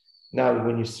nations. Now,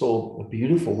 when you saw a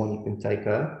beautiful one, you can take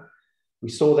her. We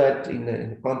saw that in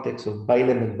the context of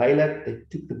Balaam and Balak. They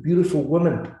took the beautiful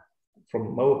woman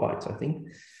from Moabites, I think,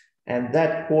 and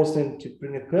that caused them to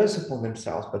bring a curse upon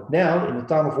themselves. But now, in the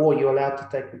time of war, you're allowed to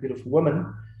take the beautiful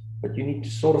woman, but you need to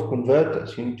sort of convert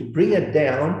us. You need to bring her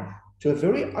down to a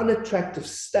very unattractive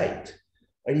state.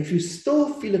 And if you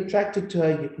still feel attracted to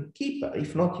her, you can keep her.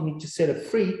 If not, you need to set her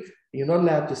free. You're not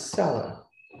allowed to sell her.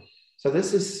 So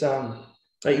this is an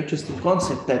interesting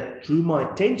concept that drew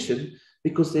my attention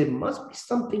because there must be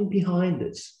something behind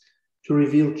this to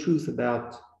reveal truth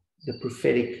about the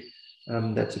prophetic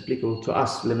that's applicable to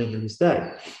us living in this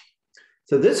day.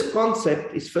 So this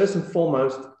concept is first and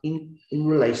foremost in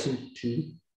relation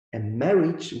to a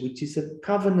marriage, which is a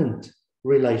covenant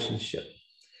relationship.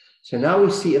 So now we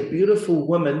see a beautiful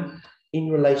woman in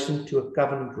relation to a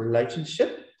covenant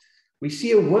relationship. We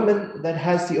see a woman that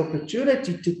has the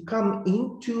opportunity to come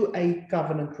into a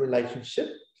covenant relationship.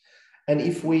 And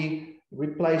if we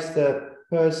replace the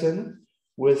person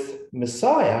with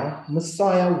Messiah,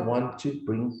 Messiah wants to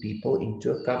bring people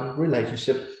into a covenant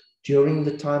relationship during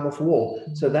the time of war.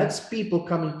 So that's people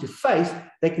coming to faith.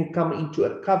 They can come into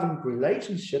a covenant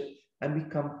relationship and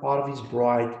become part of his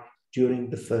bride during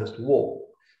the first war.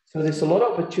 So there's a lot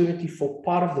of opportunity for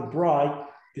part of the bride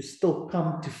to still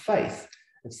come to faith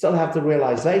and still have the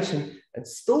realization and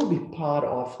still be part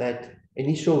of that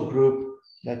initial group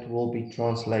that will be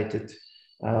translated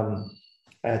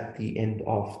at the end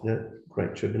of the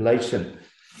Great Tribulation.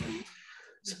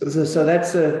 So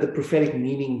that's the prophetic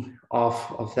meaning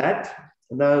of that.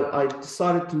 Now, I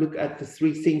decided to look at the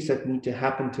three things that need to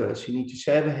happen to us. You need to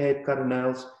shave her head, cut her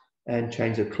nails, and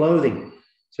change her clothing.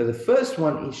 So the first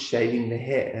one is shaving the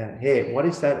hair. What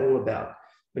is that all about?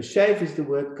 The shave is the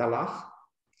word kalach.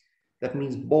 That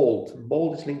means bald.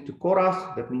 Bald is linked to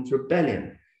TORAH. That means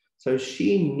rebellion. So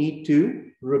she need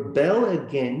to rebel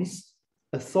against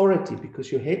authority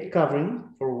because your head covering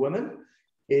for a woman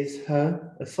is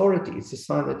her authority. It's a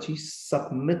sign that she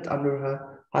submit under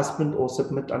her husband or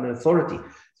submit under authority.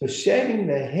 So shaving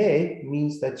the hair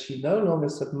means that she no longer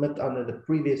submit under the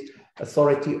previous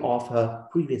authority of her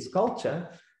previous culture,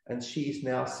 and she is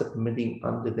now submitting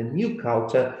under the new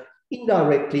culture,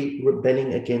 indirectly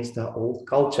rebelling against her old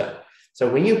culture. So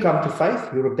when you come to faith,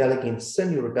 you rebel against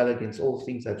sin, you rebel against all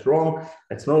things that's wrong,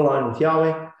 that's not aligned with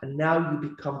Yahweh, and now you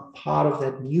become part of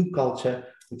that new culture,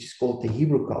 which is called the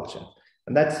Hebrew culture.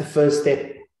 And that's the first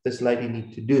step this lady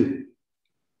needs to do.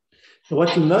 So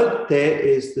what you note there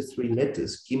is the three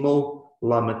letters, Gimel,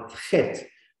 Lamed, Chet.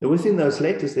 Now within those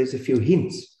letters, there's a few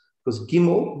hints, because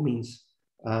Gimel means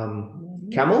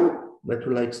camel, that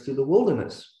relates to the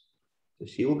wilderness. So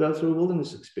she will go through a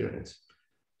wilderness experience.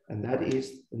 And that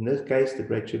is, in this case, the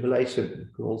Great Tribulation.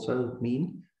 It could also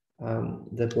mean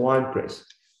the winepress.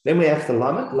 Then we have the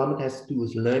Lamed. Lamed has to do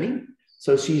with learning.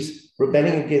 So she's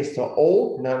rebelling against her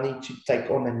old. Now needs to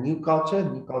take on a new culture. A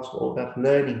new culture is all about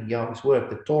learning Yahweh's word.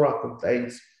 The Torah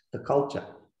contains the culture.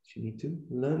 She needs to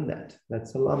learn that.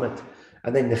 That's the Lamed.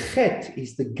 And then the Chet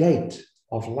is the gate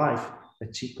of life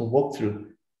that she can walk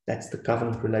through. That's the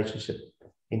covenant relationship,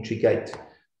 entry gate,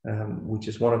 which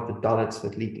is one of the dalets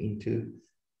that lead into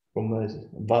from the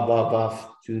Vav, Vav, Vav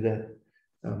to the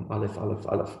Aleph, Aleph,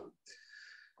 Aleph.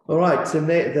 All right, so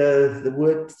the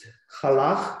word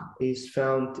Chalach is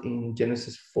found in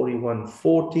Genesis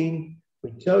 41:14,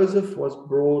 when Joseph was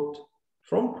brought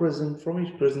from prison, from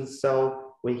his prison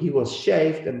cell, where he was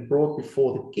shaved and brought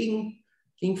before the king,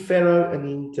 King Pharaoh, and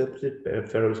he interpreted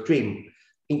Pharaoh's dream.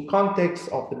 In context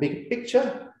of the big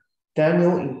picture,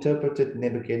 Daniel interpreted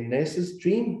Nebuchadnezzar's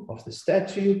dream of the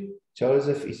statue.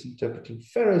 Joseph is interpreting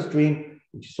Pharaoh's dream,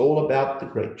 which is all about the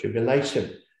Great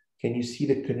Tribulation. Can you see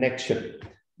the connection?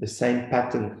 The same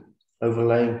pattern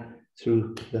overlaying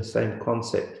through the same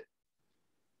concept.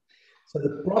 So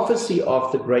the prophecy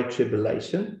of the Great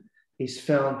Tribulation is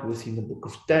found within the book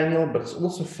of Daniel, but it's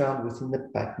also found within the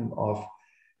pattern of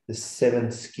the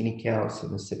 7 skinny cows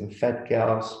and the 7 fat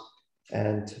cows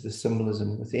and the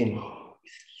symbolism within.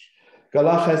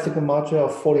 Galach has the gematria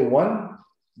of 41.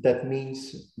 That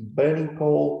means burning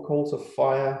coal, coals of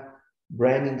fire,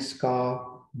 branding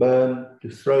scar, burn, to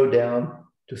throw down,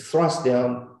 to thrust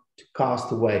down, to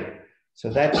cast away. So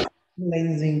that's a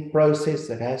cleansing process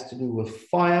that has to do with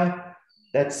fire.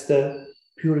 That's the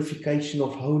purification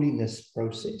of holiness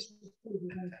process.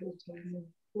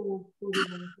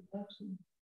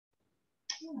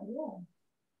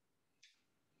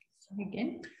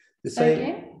 Again? Say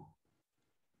again?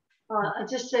 I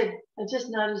just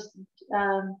noticed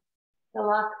the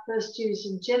like first used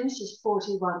in Genesis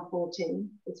 41:14.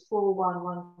 It's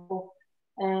 4114,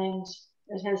 and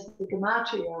it has the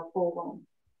gematria of 41.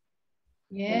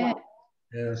 Yeah.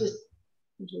 Yeah. Just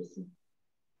interesting.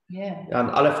 Yeah.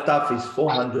 And Aleph Taf is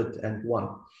 401,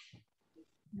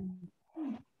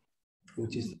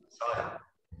 which is the Messiah.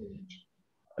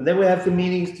 And then we have the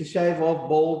meanings to shave off,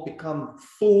 bald, become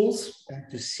fools, and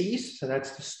to cease. So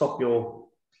that's to stop your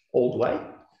old way.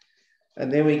 And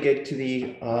then we get to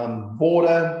the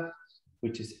border,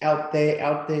 which is out there.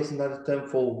 Out there is another term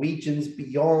for regions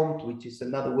beyond, which is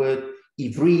another word,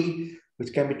 Ivri,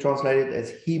 which can be translated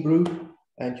as Hebrew.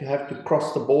 And you have to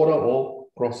cross the border or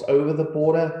cross over the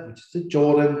border, which is the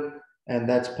Jordan. And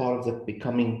that's part of the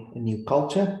becoming a new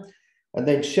culture. And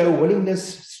then show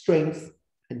willingness, strength,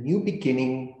 a new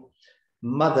beginning,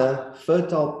 mother,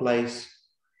 fertile place,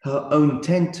 her own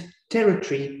tent,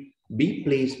 territory, be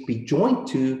pleased, be joined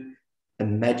to the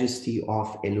majesty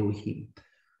of Elohim.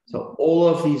 So all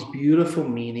of these beautiful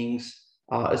meanings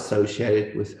are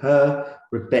associated with her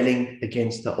rebelling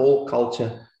against the old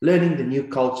culture, learning the new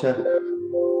culture,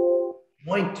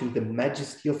 joined to the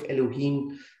majesty of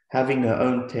Elohim, having her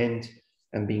own tent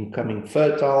and becoming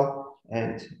fertile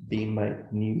and being made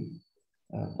new,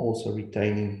 also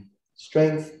retaining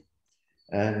strength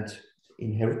and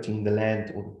inheriting the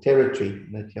land or the territory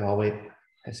that Yahweh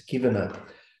has given her.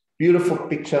 Beautiful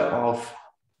picture of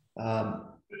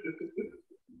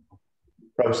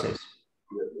process.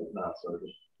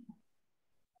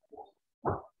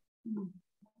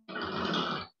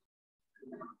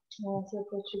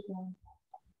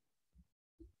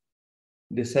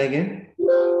 Did say again?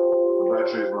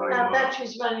 Our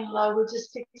battery's running low. We're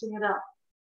just fixing it up.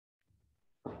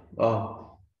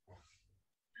 Oh.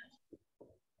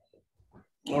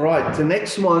 All right. The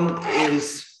next one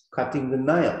is cutting the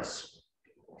nails.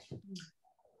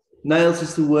 Nails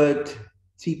is the word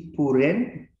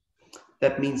tipuren.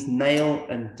 That means nail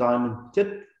and diamond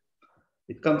tip.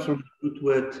 It comes from the root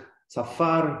word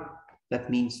safar. That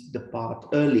means depart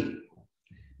early.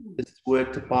 This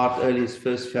word depart early is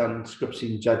first found in scripture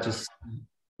in Judges.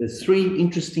 There's 3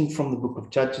 interesting from the book of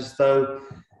Judges, though,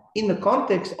 in the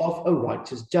context of a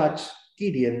righteous judge,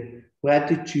 Gideon, who had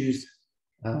to choose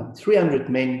 300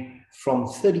 men from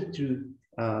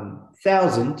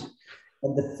 32,000.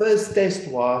 And the first test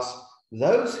was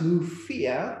those who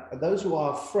fear, those who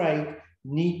are afraid,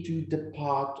 need to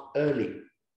depart early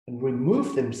and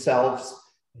remove themselves.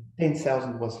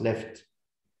 10,000 was left.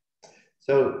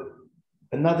 So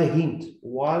another hint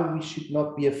why we should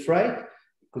not be afraid,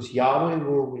 because Yahweh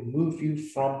will remove you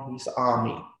from his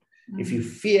army. If you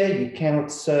fear, you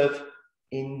cannot serve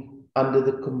under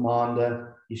the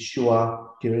commander Yeshua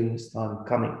during this time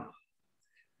coming.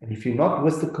 And if you're not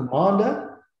with the commander,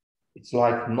 it's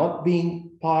like not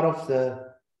being part of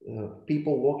the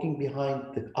people walking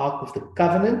behind the Ark of the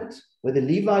Covenant, where the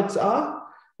Levites are.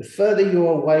 The further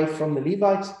you're away from the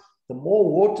Levites, the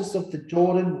more waters of the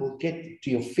Jordan will get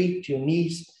to your feet, to your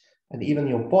knees, and even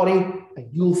your body, and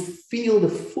you'll feel the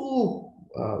full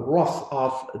wrath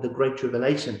of the Great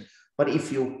Tribulation. But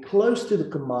if you're close to the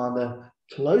commander,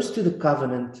 close to the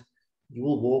covenant, you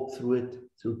will walk through it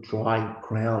through dry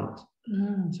ground.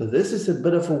 So this is a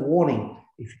bit of a warning.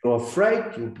 If you're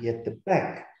afraid, you'll be at the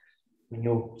back. When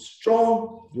you're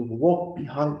strong, you'll walk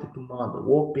behind the commander,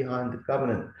 walk behind the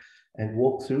covenant, and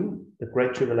walk through the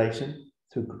Great Tribulation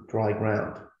through dry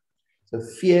ground. So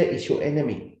fear is your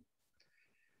enemy.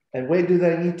 And where do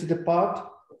they need to depart?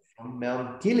 From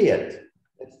Mount Gilead.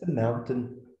 That's the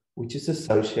mountain which is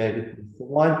associated with the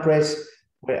winepress,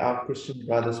 where our Christian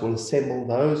brothers will assemble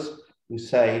those who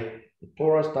say the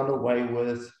Torah is done away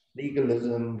with,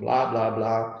 legalism, blah, blah,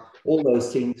 blah, all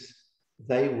those things.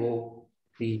 They will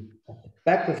be at the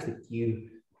back of the queue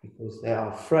because they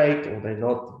are afraid or they're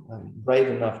not brave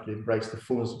enough to embrace the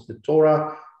fullness of the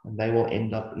Torah, and they will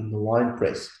end up in the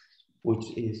winepress,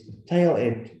 which is the tail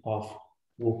end of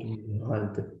walking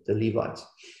behind the Levites.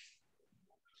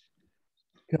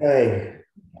 Okay.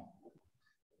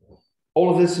 All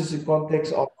of this is in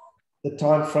context of the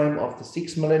time frame of the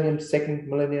 6th millennium, 2nd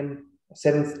millennium,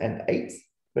 7th and 8th.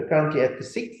 We're currently at the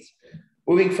 6th.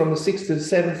 Moving from the 6th to the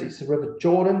 7th is the River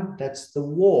Jordan. That's the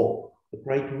war, the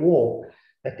Great War.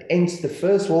 That ends the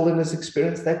first wilderness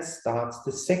experience. That starts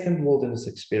the second wilderness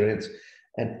experience.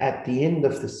 And at the end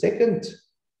of the second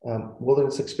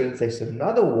wilderness experience, there's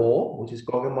another war, which is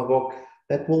Gog and Magog,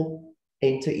 that will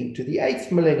enter into the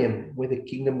 8th millennium, where the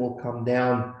kingdom will come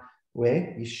down,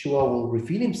 where Yeshua will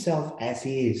reveal himself as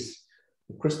he is.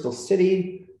 The crystal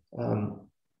city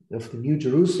of the New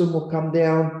Jerusalem will come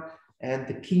down, and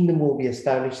the kingdom will be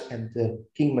established, and the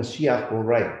King Mashiach will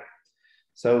reign.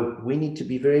 So we need to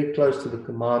be very close to the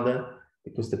commander,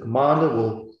 because the commander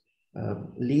will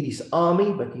lead his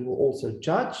army, but he will also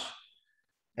judge.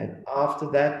 And after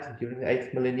that, during the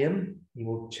 8th millennium, he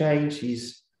will change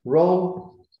his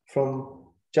role from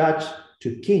judge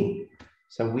to king.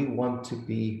 So we want to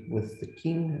be with the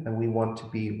king, and we want to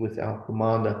be with our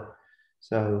commander.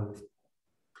 So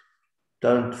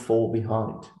don't fall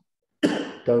behind.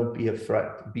 Don't be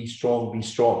afraid. Be strong, be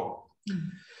strong. Mm-hmm.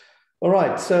 All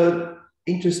right. So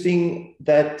interesting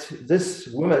that this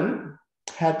woman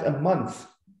had a month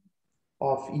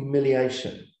of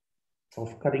humiliation,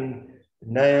 of cutting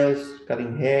nails,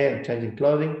 cutting hair, and changing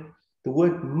clothing. The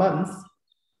word month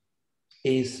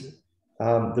is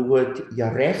the word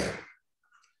yarech,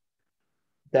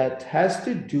 that has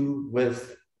to do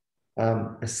with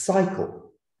a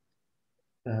cycle,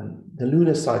 the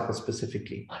lunar cycle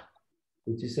specifically,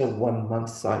 which is a 1 month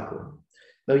cycle.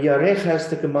 Now, Yarech has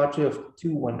the gematria of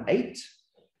 218.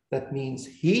 That means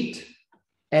heat,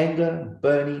 anger,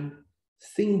 burning,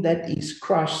 thing that is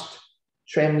crushed,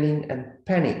 trembling, and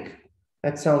panic.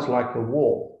 That sounds like a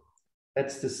war.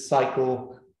 That's the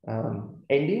cycle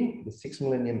ending, the 6th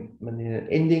millennium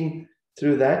ending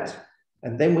through that.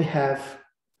 And then we have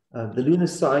the lunar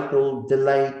cycle,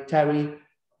 delay, tarry.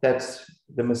 That's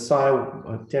the Messiah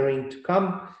tarrying to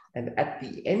come. And at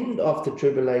the end of the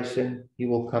tribulation, he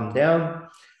will come down.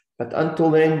 But until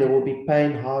then, there will be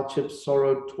pain, hardship,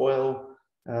 sorrow, toil,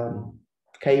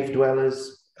 cave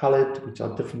dwellers, colored, which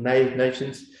are different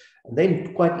nations. And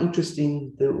then, quite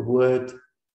interesting, the word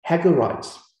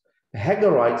Hagarites. The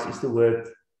Hagarites is the word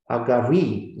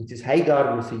Hagari, which is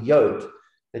Hagar with a yod,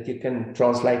 that you can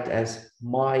translate as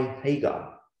my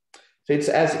Hagar. So it's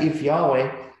as if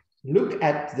Yahweh looked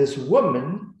at this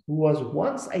woman who was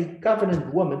once a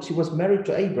covenant woman. She was married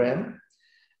to Abraham,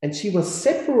 and she was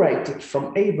separated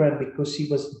from Abraham because she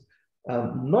was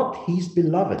not his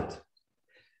beloved.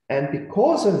 And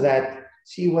because of that,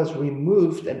 she was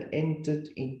removed and entered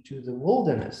into the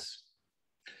wilderness.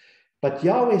 But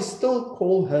Yahweh still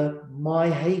called her my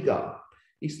Hagar.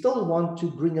 He still wants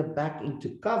to bring her back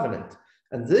into covenant.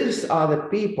 And these are the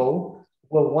people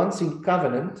who were once in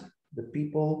covenant, the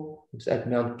people who's at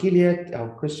Mount Gilead,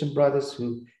 our Christian brothers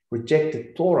who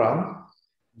rejected Torah.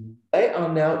 They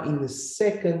are now in the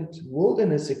second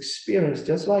wilderness experience,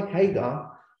 just like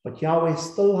Hagar, but Yahweh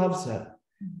still loves her.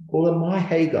 Call her my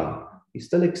Hagar. He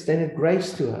still extended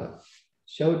grace to her,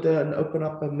 showed her and opened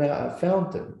up a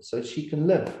fountain so she can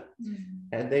live,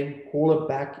 and then call her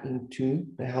back into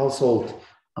the household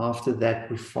after that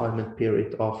refinement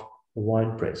period of the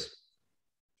winepress.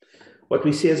 What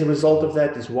we see as a result of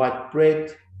that is white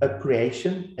bread, a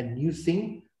creation, a new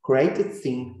thing, created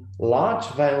thing, large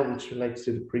veil, which relates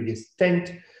to the previous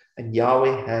tent, and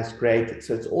Yahweh has created.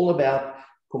 So it's all about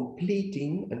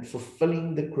completing and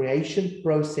fulfilling the creation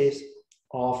process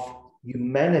of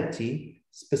humanity,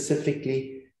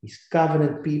 specifically his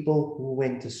covenant people who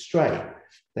went astray.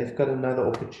 They've got another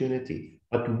opportunity.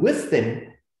 But with them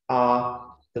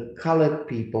are the colored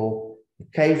people, the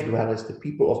cave dwellers, the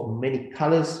people of many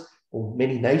colors or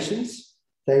many nations.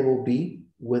 They will be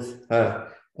with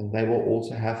her, and they will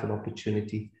also have an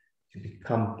opportunity to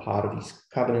become part of his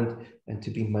covenant and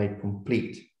to be made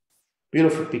complete.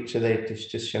 Beautiful picture there to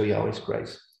just show Yahweh's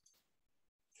grace.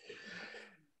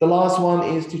 The last one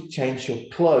is to change your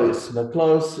clothes. Now,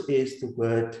 clothes is the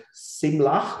word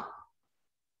simlach.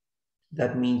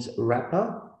 That means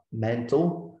wrapper,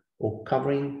 mantle, or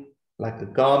covering, like a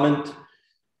garment,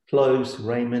 clothes,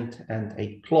 raiment, and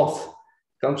a cloth.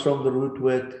 It comes from the root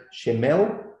word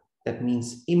shemel. That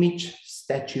means image,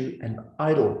 statue, and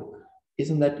idol.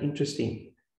 Isn't that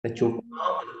interesting? That your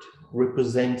garment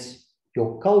represents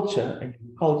your culture, and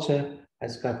your culture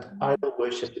has got idol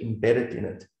worship embedded in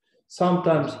it.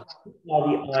 Sometimes you are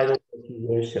the idol that you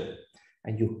worship,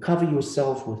 and you cover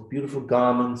yourself with beautiful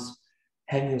garments,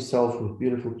 hang yourself with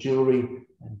beautiful jewelry,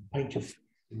 and paint your face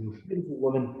with a beautiful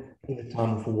woman in the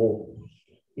time of war.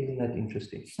 Isn't that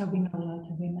interesting? So we're not allowed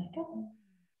to wear makeup?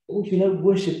 Well, you don't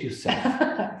worship yourself.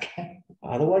 Okay.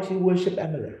 Otherwise, you worship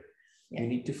Amalek. You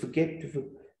need to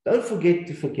don't forget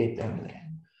to forget Amalek.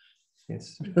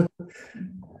 Yes.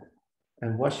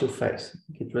 And wash your face.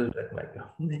 Get rid of that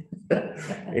makeup.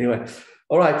 Anyway,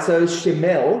 all right. So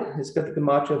Shemel has got the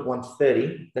gematria of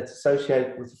 130 that's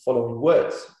associated with the following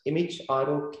words: image,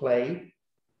 idol, clay,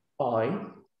 eye.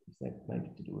 Is that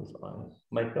maybe to do with eye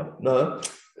makeup? No,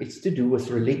 it's to do with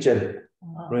religion.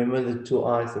 Wow. Remember the two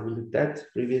eyes that we looked at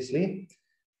previously?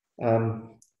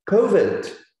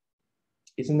 COVID.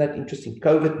 Isn't that interesting?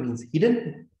 COVID means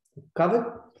hidden, covered.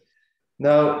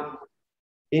 Now,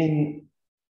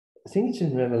 I think it's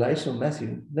in Revelation or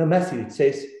Matthew. No, Matthew, it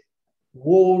says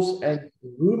wars and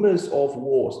rumors of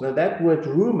wars. Now, that word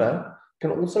rumor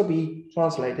can also be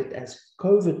translated as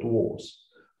covert wars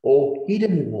or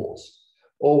hidden wars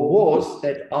or wars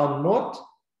that are not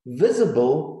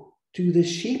visible to the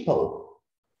sheeple.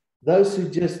 Those who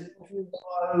just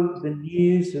follow the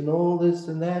news and all this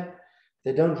and that,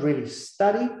 they don't really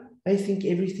study. They think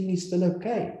everything is still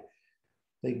okay.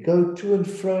 They go to and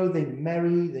fro, they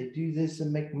marry, they do this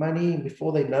and make money, and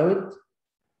before they know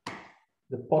it,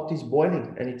 the pot is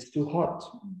boiling and it's too hot.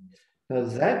 Now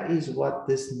that is what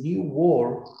this new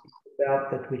war is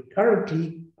about that we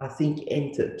currently, I think,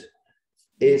 entered,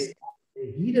 is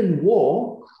a hidden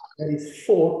war that is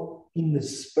fought in the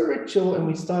spiritual, and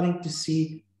we're starting to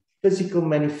see physical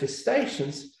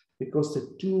manifestations because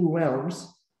the two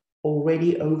realms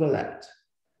already overlapped.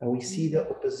 And we see the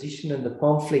opposition and the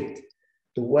conflict,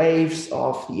 the waves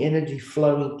of the energy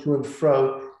flowing to and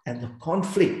fro, and the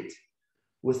conflict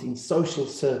within social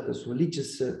circles,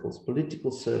 religious circles, political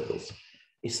circles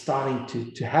is starting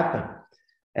to happen.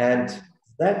 And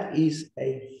that is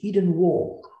a hidden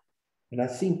war. And I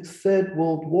think Third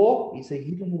World War is a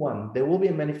hidden one. There will be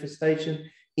a manifestation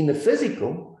in the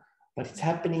physical, but it's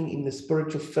happening in the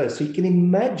spiritual first. So you can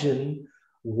imagine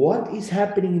what is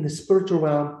happening in the spiritual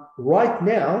realm right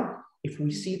now if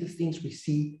we see the things we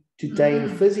see today in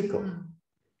physical.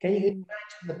 Can you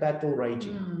imagine the battle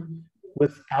raging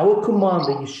with our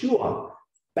commander, Yeshua,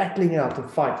 battling out and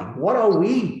fighting? What are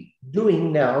we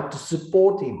doing now to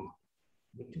support him?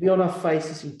 To be on our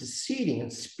faces, interceding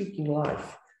and speaking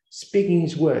life, speaking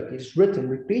his word, his written,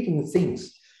 repeating the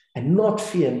things, and not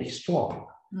fear and be strong.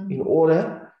 In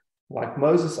order, like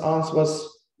Moses' arms was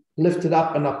lifted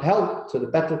up and upheld so the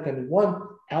battle can be won,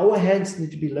 our hands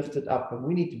need to be lifted up and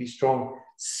we need to be strong,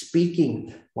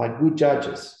 speaking like good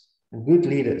judges and good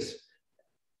leaders,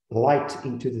 light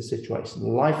into the situation,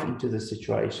 life into the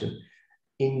situation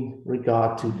in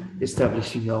regard to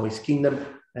establishing Yahweh's kingdom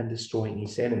and destroying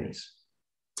his enemies.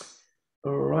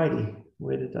 Alrighty,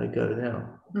 where did I go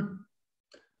now?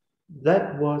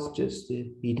 That was just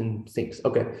the hidden things.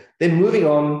 Okay, then moving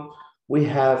on, we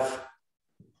have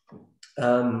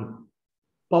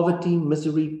poverty,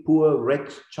 misery, poor, wreck,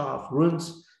 chaff,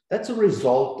 ruins. That's a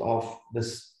result of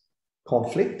this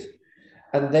conflict.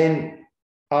 And then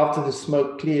after the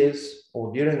smoke clears,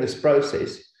 or during this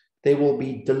process, there will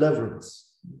be deliverance.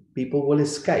 People will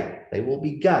escape. They will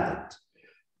be gathered.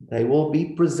 They will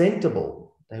be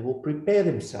presentable. They will prepare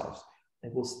themselves. They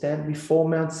will stand before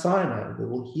Mount Sinai. They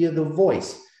will hear the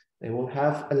voice. They will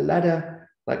have a ladder,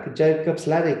 like a Jacob's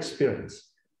ladder experience.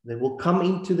 They will come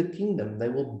into the kingdom. They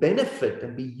will benefit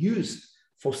and be used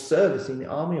for service in the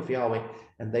army of Yahweh,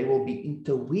 and they will be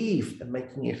interweaved and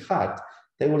making echad.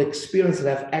 They will experience and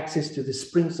have access to the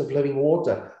springs of living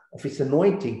water of his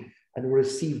anointing and will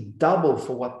receive double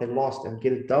for what they lost and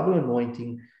get a double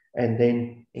anointing, and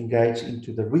then engage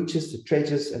into the riches, the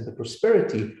treasures, and the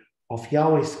prosperity of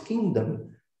Yahweh's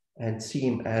kingdom and see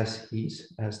him as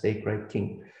their great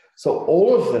king. So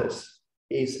all of this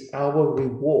is our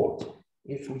reward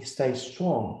if we stay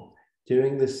strong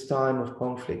during this time of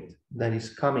conflict that is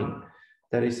coming,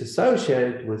 that is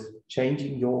associated with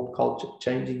changing your culture,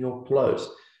 changing your clothes,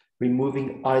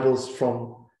 removing idols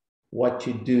from what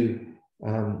you do.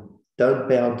 Don't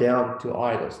bow down to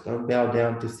idols. Don't bow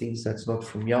down to things that's not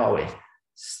from Yahweh.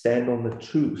 Stand on the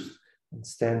truth and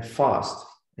stand fast,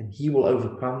 and he will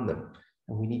overcome them.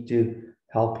 And we need to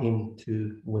help him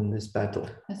to win this battle.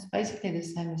 It's basically the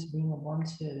same as being a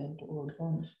bondservant or a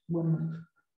bondwoman.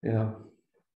 Yeah.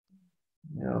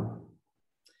 Yeah.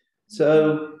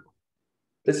 So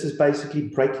this is basically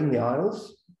breaking the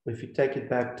idols. If you take it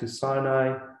back to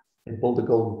Sinai and build a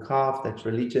golden calf, that's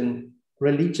religion.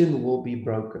 Religion will be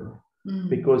broken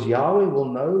because Yahweh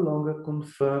will no longer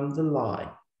confirm the lie.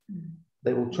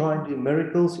 They will try and do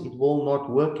miracles. It will not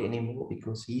work anymore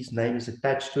because his name is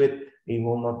attached to it. He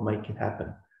will not make it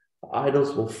happen. The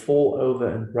idols will fall over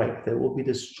and break. They will be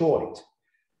destroyed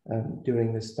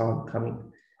during this time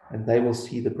coming, and they will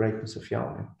see the greatness of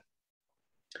Yahweh.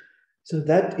 So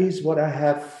that is what I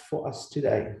have for us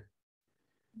today.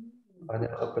 I'm going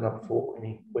to open up for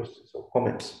any questions or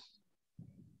comments.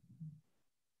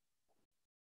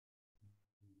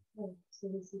 So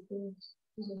this is the,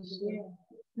 yeah.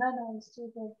 No, it's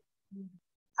still there.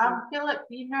 Philip,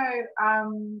 you know,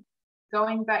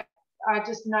 going back, I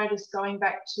just noticed going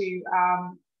back to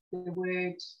the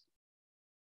word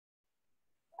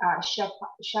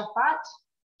shafat.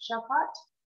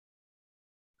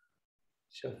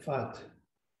 Shafat.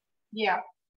 Yeah,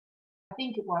 I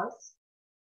think it was.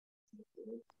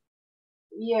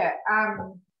 Yeah,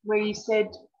 where you said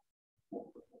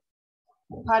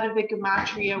part of the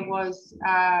gematria was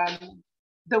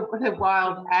the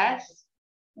wild ass.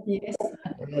 Yes.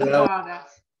 The wild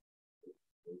ass.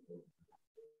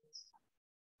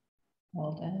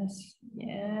 Wild ass.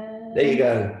 Yeah. There you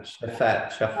go.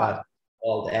 Shafat.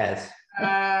 Old ass.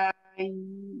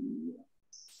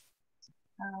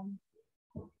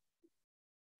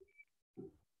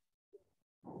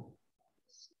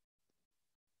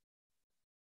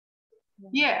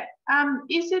 Yeah.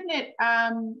 Isn't it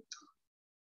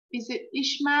is it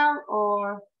Ishmael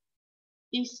or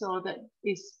Esau that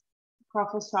is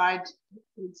prophesied?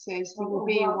 It says he will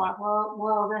be a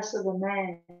wild ass of a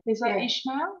man. Is that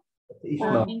Ishmael?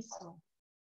 Ishmael. Or Esau?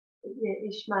 Yeah,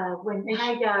 Ishmael. When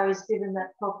Hagar is given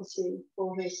that prophecy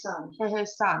for her son. For her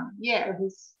son, yeah.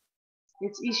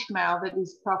 It's Ishmael that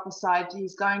is prophesied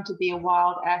he's going to be a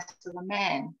wild ass of a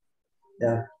man.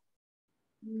 Yeah.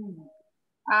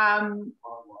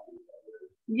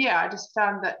 Yeah, I just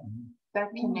found that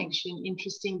connection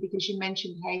interesting because you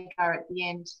mentioned Hagar at the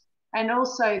end. And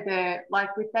also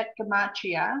like with that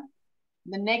gematria,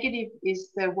 the negative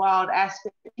is the wild ass,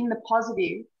 but in the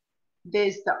positive,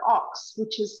 there's the ox,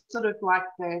 which is sort of like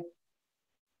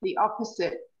the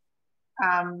opposite.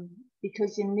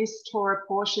 Because in this Torah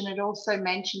portion, it also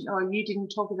mentioned, or you didn't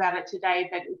talk about it today,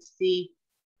 but it's the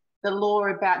law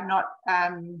about not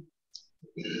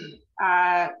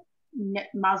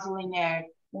muzzling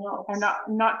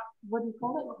not what do you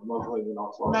call it? Muzzling,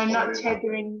 no, not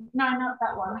tethering. No, not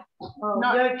that one. Oh,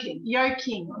 not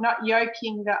yoking. Not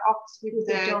yoking the ox with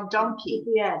the donkey.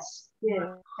 Yes.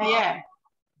 Yeah. Yeah.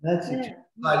 That's it.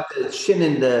 Like the shin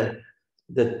and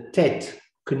the tet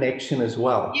connection as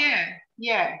well. Yeah.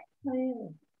 Yeah. Oh,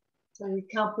 yeah. So you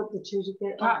can't put the two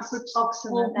together.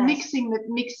 Oxen well, and mixing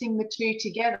the two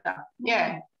together.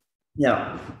 Yeah.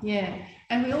 Yeah. Yeah.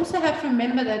 And we also have to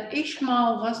remember that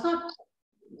Ishmael was not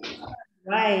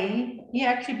way. He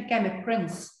actually became a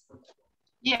prince.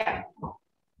 Yeah.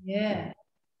 Yeah.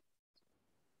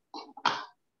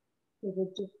 with a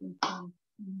different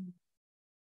thing.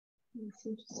 It's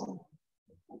interesting.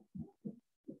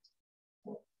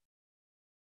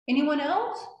 Anyone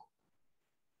else?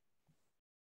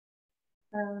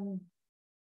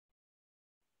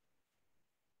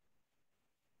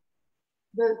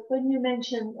 When you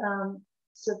mentioned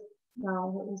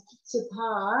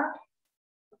Sapar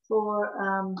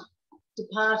for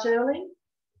depart early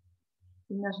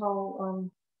in that whole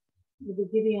with the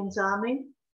Gideon's army,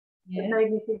 it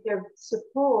made me think of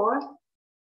Sapor,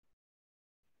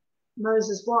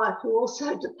 Moses' wife, who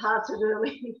also departed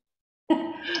early.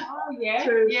 Oh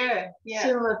yeah, yeah.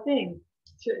 Similar thing.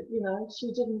 She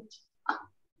didn't.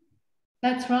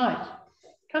 That's right.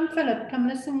 Come, Philip. Come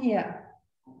listen here.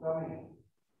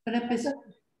 Philip is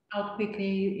out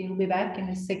quickly. He'll be back in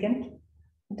a second.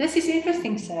 This is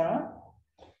interesting, Sarah.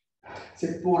 She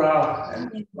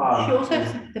also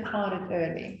departed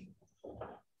early.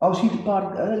 Oh, she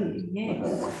departed early.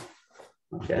 Yes.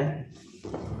 Okay.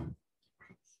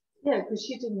 Yeah, because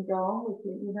she didn't go on with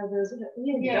him.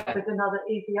 He ended up with another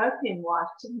Ethiopian wife,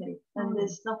 didn't he? And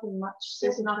there's nothing much.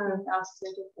 There's nothing else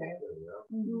said of her.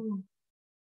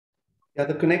 Yeah,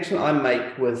 the connection I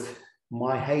make with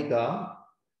my Hagar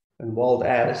and wild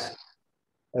ass,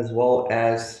 as well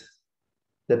as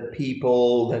the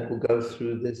people that will go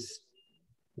through this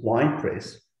wine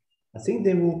press, I think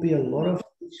there will be a lot of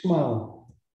Ishmael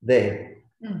there.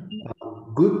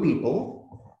 Good people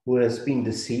who has been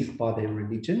deceived by their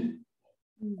religion.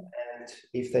 And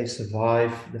if they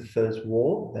survive the first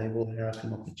war, they will have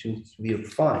an opportunity to be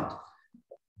refined.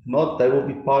 If not, they will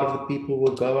be part of the people who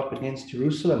will go up against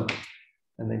Jerusalem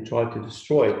and then try to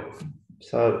destroy it.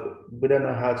 So we don't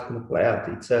know how it's going to play out.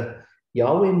 It's a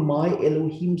Yahweh my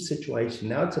Elohim situation.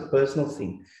 Now it's a personal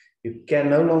thing. You can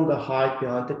no longer hide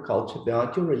behind the culture,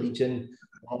 behind your religion.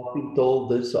 I've been told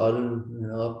this, I've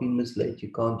been misled,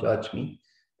 you can't judge me.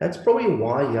 That's probably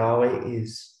why Yahweh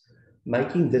is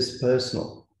making this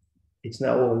personal. It's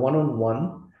now a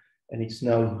one-on-one, and it's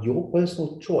now your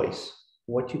personal choice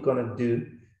what you're going to do.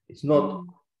 It's not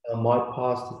My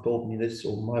pastor told me this,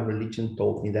 or my religion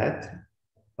told me that.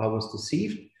 I was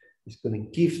deceived. He's going to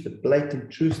give the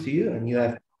blatant truth to you, and you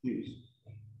have to choose.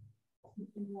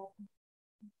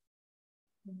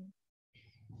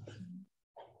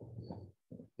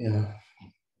 Yeah.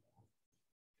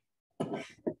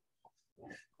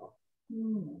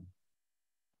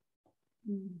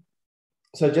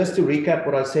 So just to recap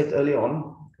what I said earlier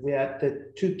on, we had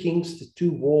the two kings, the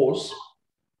two wars.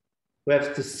 We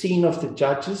have the scene of the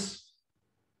judges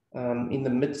in the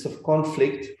midst of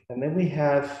conflict, and then we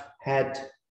have had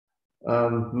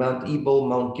Mount Ebal,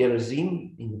 Mount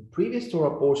Gerizim in the previous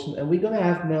Torah portion, and we're going to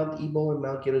have Mount Ebal and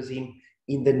Mount Gerizim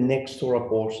in the next Torah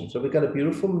portion. So we've got a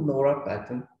beautiful menorah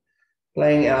pattern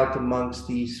playing out amongst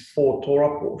these four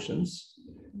Torah portions.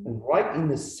 And right in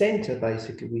the center,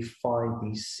 basically, we find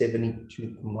these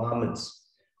 72 commandments,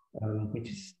 which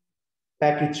is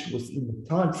packaged within the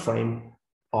time frame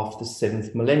of the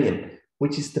 7th millennium,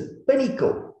 which is the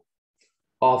pinnacle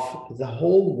of the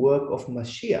whole work of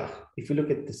Mashiach. If you look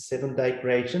at the 7-day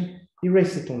creation, he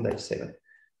rested on day 7.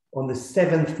 On the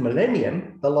 7th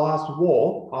millennium, the last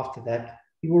war, after that,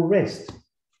 he will rest.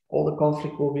 All the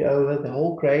conflict will be over, the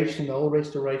whole creation, the whole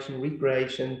restoration,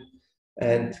 recreation,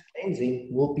 and cleansing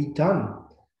will be done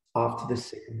after the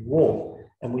second war.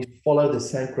 And we follow the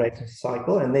same creation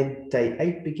cycle, and then day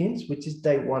 8 begins, which is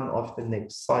day 1 of the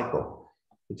next cycle,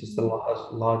 which is the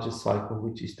largest cycle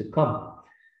which is to come.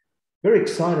 Very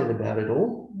excited about it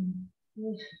all.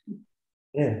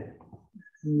 Yeah.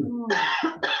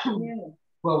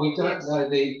 Well, we don't know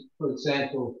for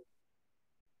example,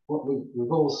 what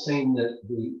we've all seen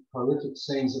the horrific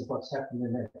scenes of what's happened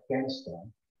in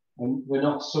Afghanistan, and we're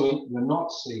not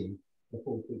seeing the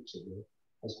full picture there.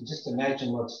 As we just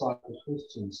imagine what's like for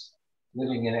Christians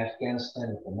living in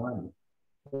Afghanistan at the moment.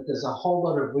 But there's a whole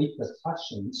lot of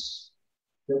repercussions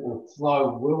that will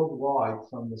flow worldwide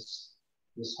from this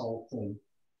whole thing.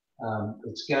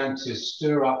 It's going to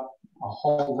stir up a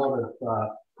whole lot of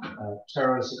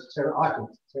terrorist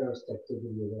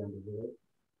activity around the world.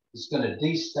 It's going to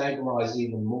destabilize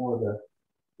even more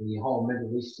the whole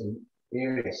Middle Eastern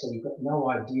area. So we've got no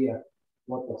idea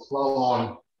what the flow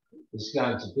on is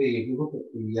going to be. If you look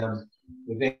at the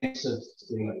events of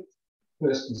the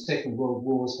First and Second World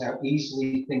Wars, how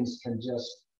easily things can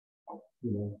just,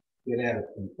 get out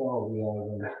of control.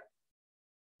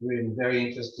 We're in very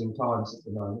interesting times at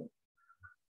the moment.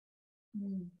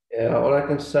 Yeah, all I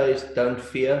can say is don't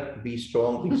fear, be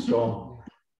strong, be strong.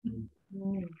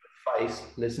 Face,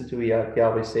 listen to what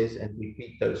Yahweh says and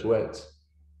repeat those words.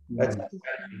 That's Be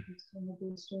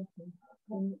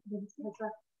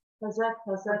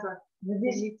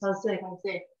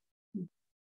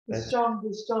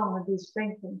strong, and be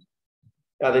strengthened.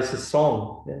 Yeah, there's a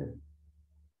song.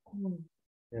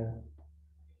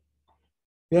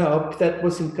 Yeah, I hope that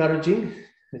was encouraging.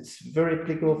 It's very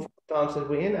applicable for the times that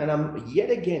we're in, and I'm yet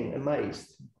again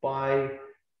amazed by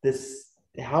this,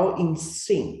 how in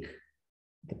sync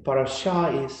the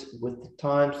parashah is with the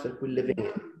times that we're living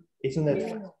in. Isn't that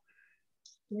fun?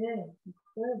 Yeah,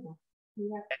 incredible.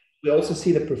 Yeah. We also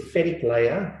see the prophetic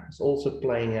layer is also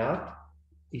playing out.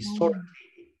 Historically,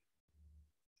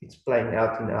 it's playing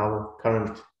out in our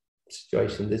current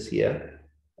situation this year.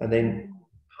 And then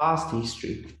past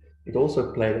history, it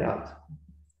also played out.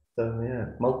 So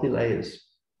yeah, multi-layers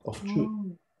of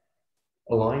truth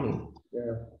aligning.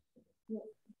 Yeah.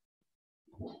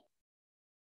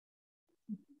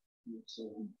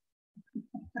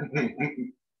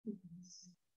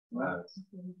 Wow.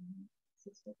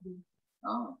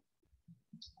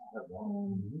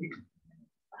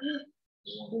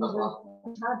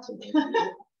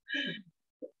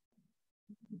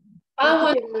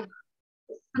 Oh.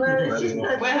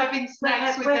 We're having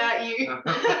snacks without you.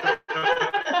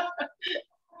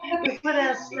 We put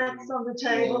our snacks on the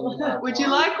table. Would you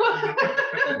like one?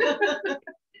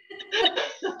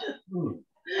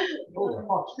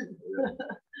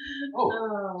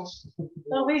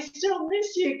 Oh, we still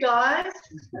miss you guys.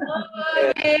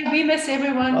 Oh, yeah, we miss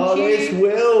everyone. Oh, there's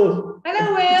Will.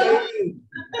 Hello, Will.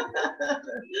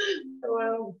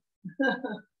 Well.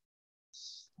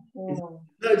 No,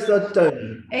 it's not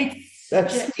Tony.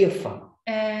 That's Stefan.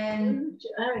 And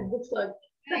looks like.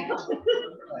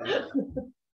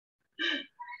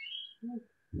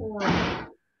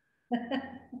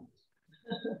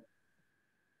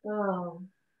 Oh.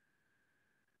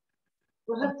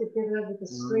 We'll have to get over the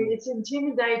screen. It's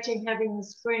intimidating having the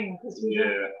screen because we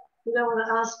don't want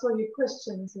to ask all your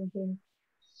questions and things.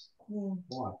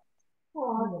 Why?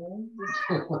 Oh,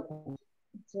 I don't know.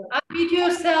 unmute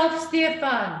yourself,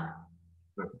 Stefan.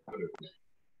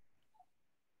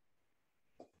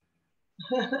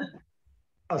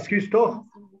 Excuse toch?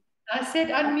 I said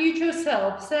unmute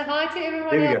yourself. Say hi to everyone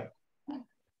There we else. go.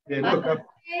 Yeah, look,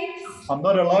 Thanks. I'm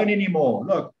not alone anymore.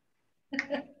 Look.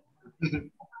 Hello,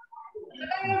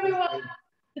 everyone.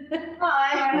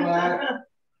 Hi. Hello.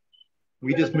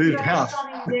 We just moved house.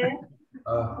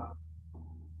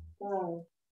 Oh,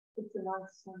 it's a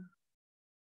nice one.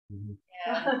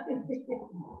 Yeah.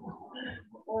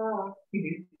 Oh,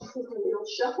 it's a real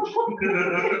shock.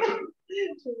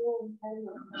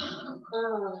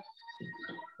 Oh.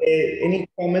 Any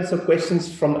comments or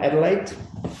questions from Adelaide?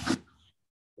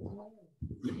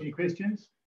 Any questions?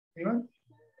 Anyone?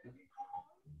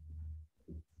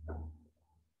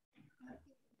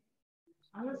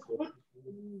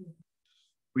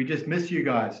 We just miss you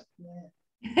guys.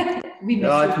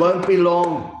 No, it won't be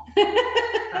long.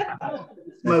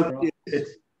 Smoke.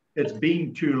 It's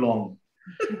been too long.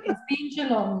 It's been too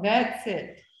long, that's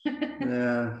it.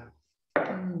 Yeah.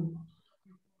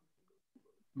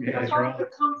 Yeah, I that's find right. the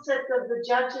concept of the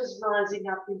judges rising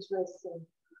up interesting.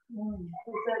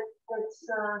 That's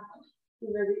you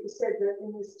know, that you said that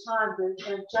in this time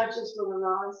the judges will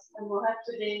arise and will have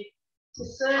to be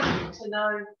discerning to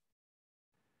know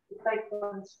the fake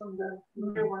ones from the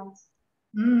real ones.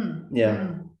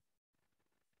 Yeah.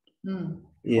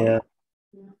 Yeah.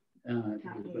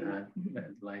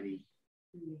 That lady.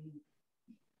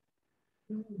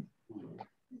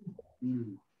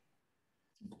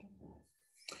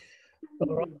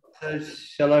 All right. So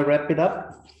shall I wrap it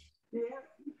up?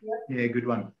 Yeah, good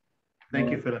one.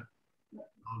 Thank you for that.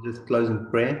 I'll just close in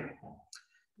prayer.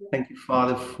 Thank you,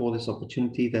 Father, for this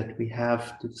opportunity that we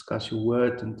have to discuss your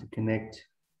word and to connect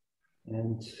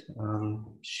and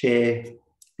share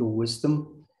your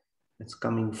wisdom that's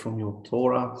coming from your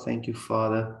Torah. Thank you,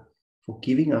 Father, for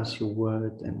giving us your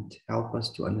word and help us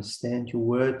to understand your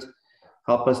word.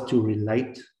 Help us to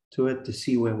relate to it, to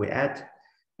see where we're at,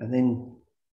 and then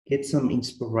get some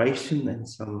inspiration and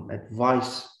some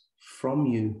advice from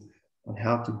you on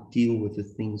how to deal with the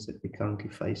things that we're currently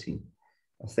facing.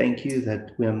 I thank you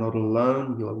that we are not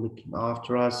alone. You are looking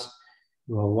after us.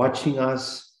 You are watching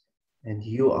us. And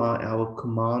you are our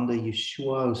commander,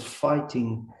 Yeshua, who's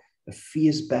fighting a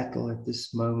fierce battle at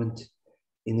this moment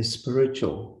in the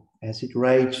spiritual. As it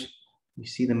rages, we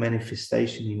see the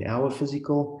manifestation in our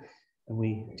physical, and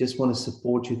we just want to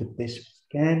support you the best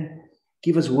we can.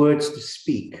 Give us words to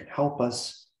speak. Help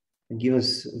us and give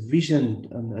us vision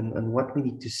and what we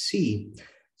need to see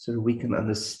so that we can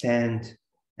understand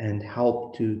and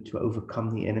help to overcome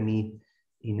the enemy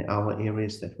in our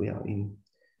areas that we are in.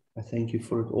 I thank you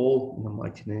for it all in the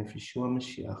mighty name of Yeshua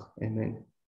Mashiach. Amen.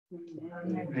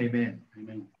 Amen.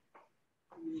 Amen.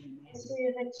 See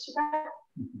you next Shabbat.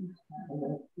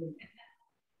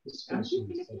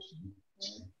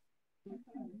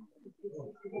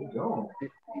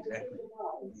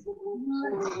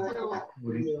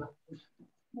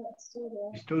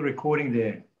 You're still recording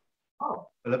there. Oh.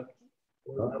 Philip?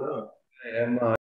 Am I?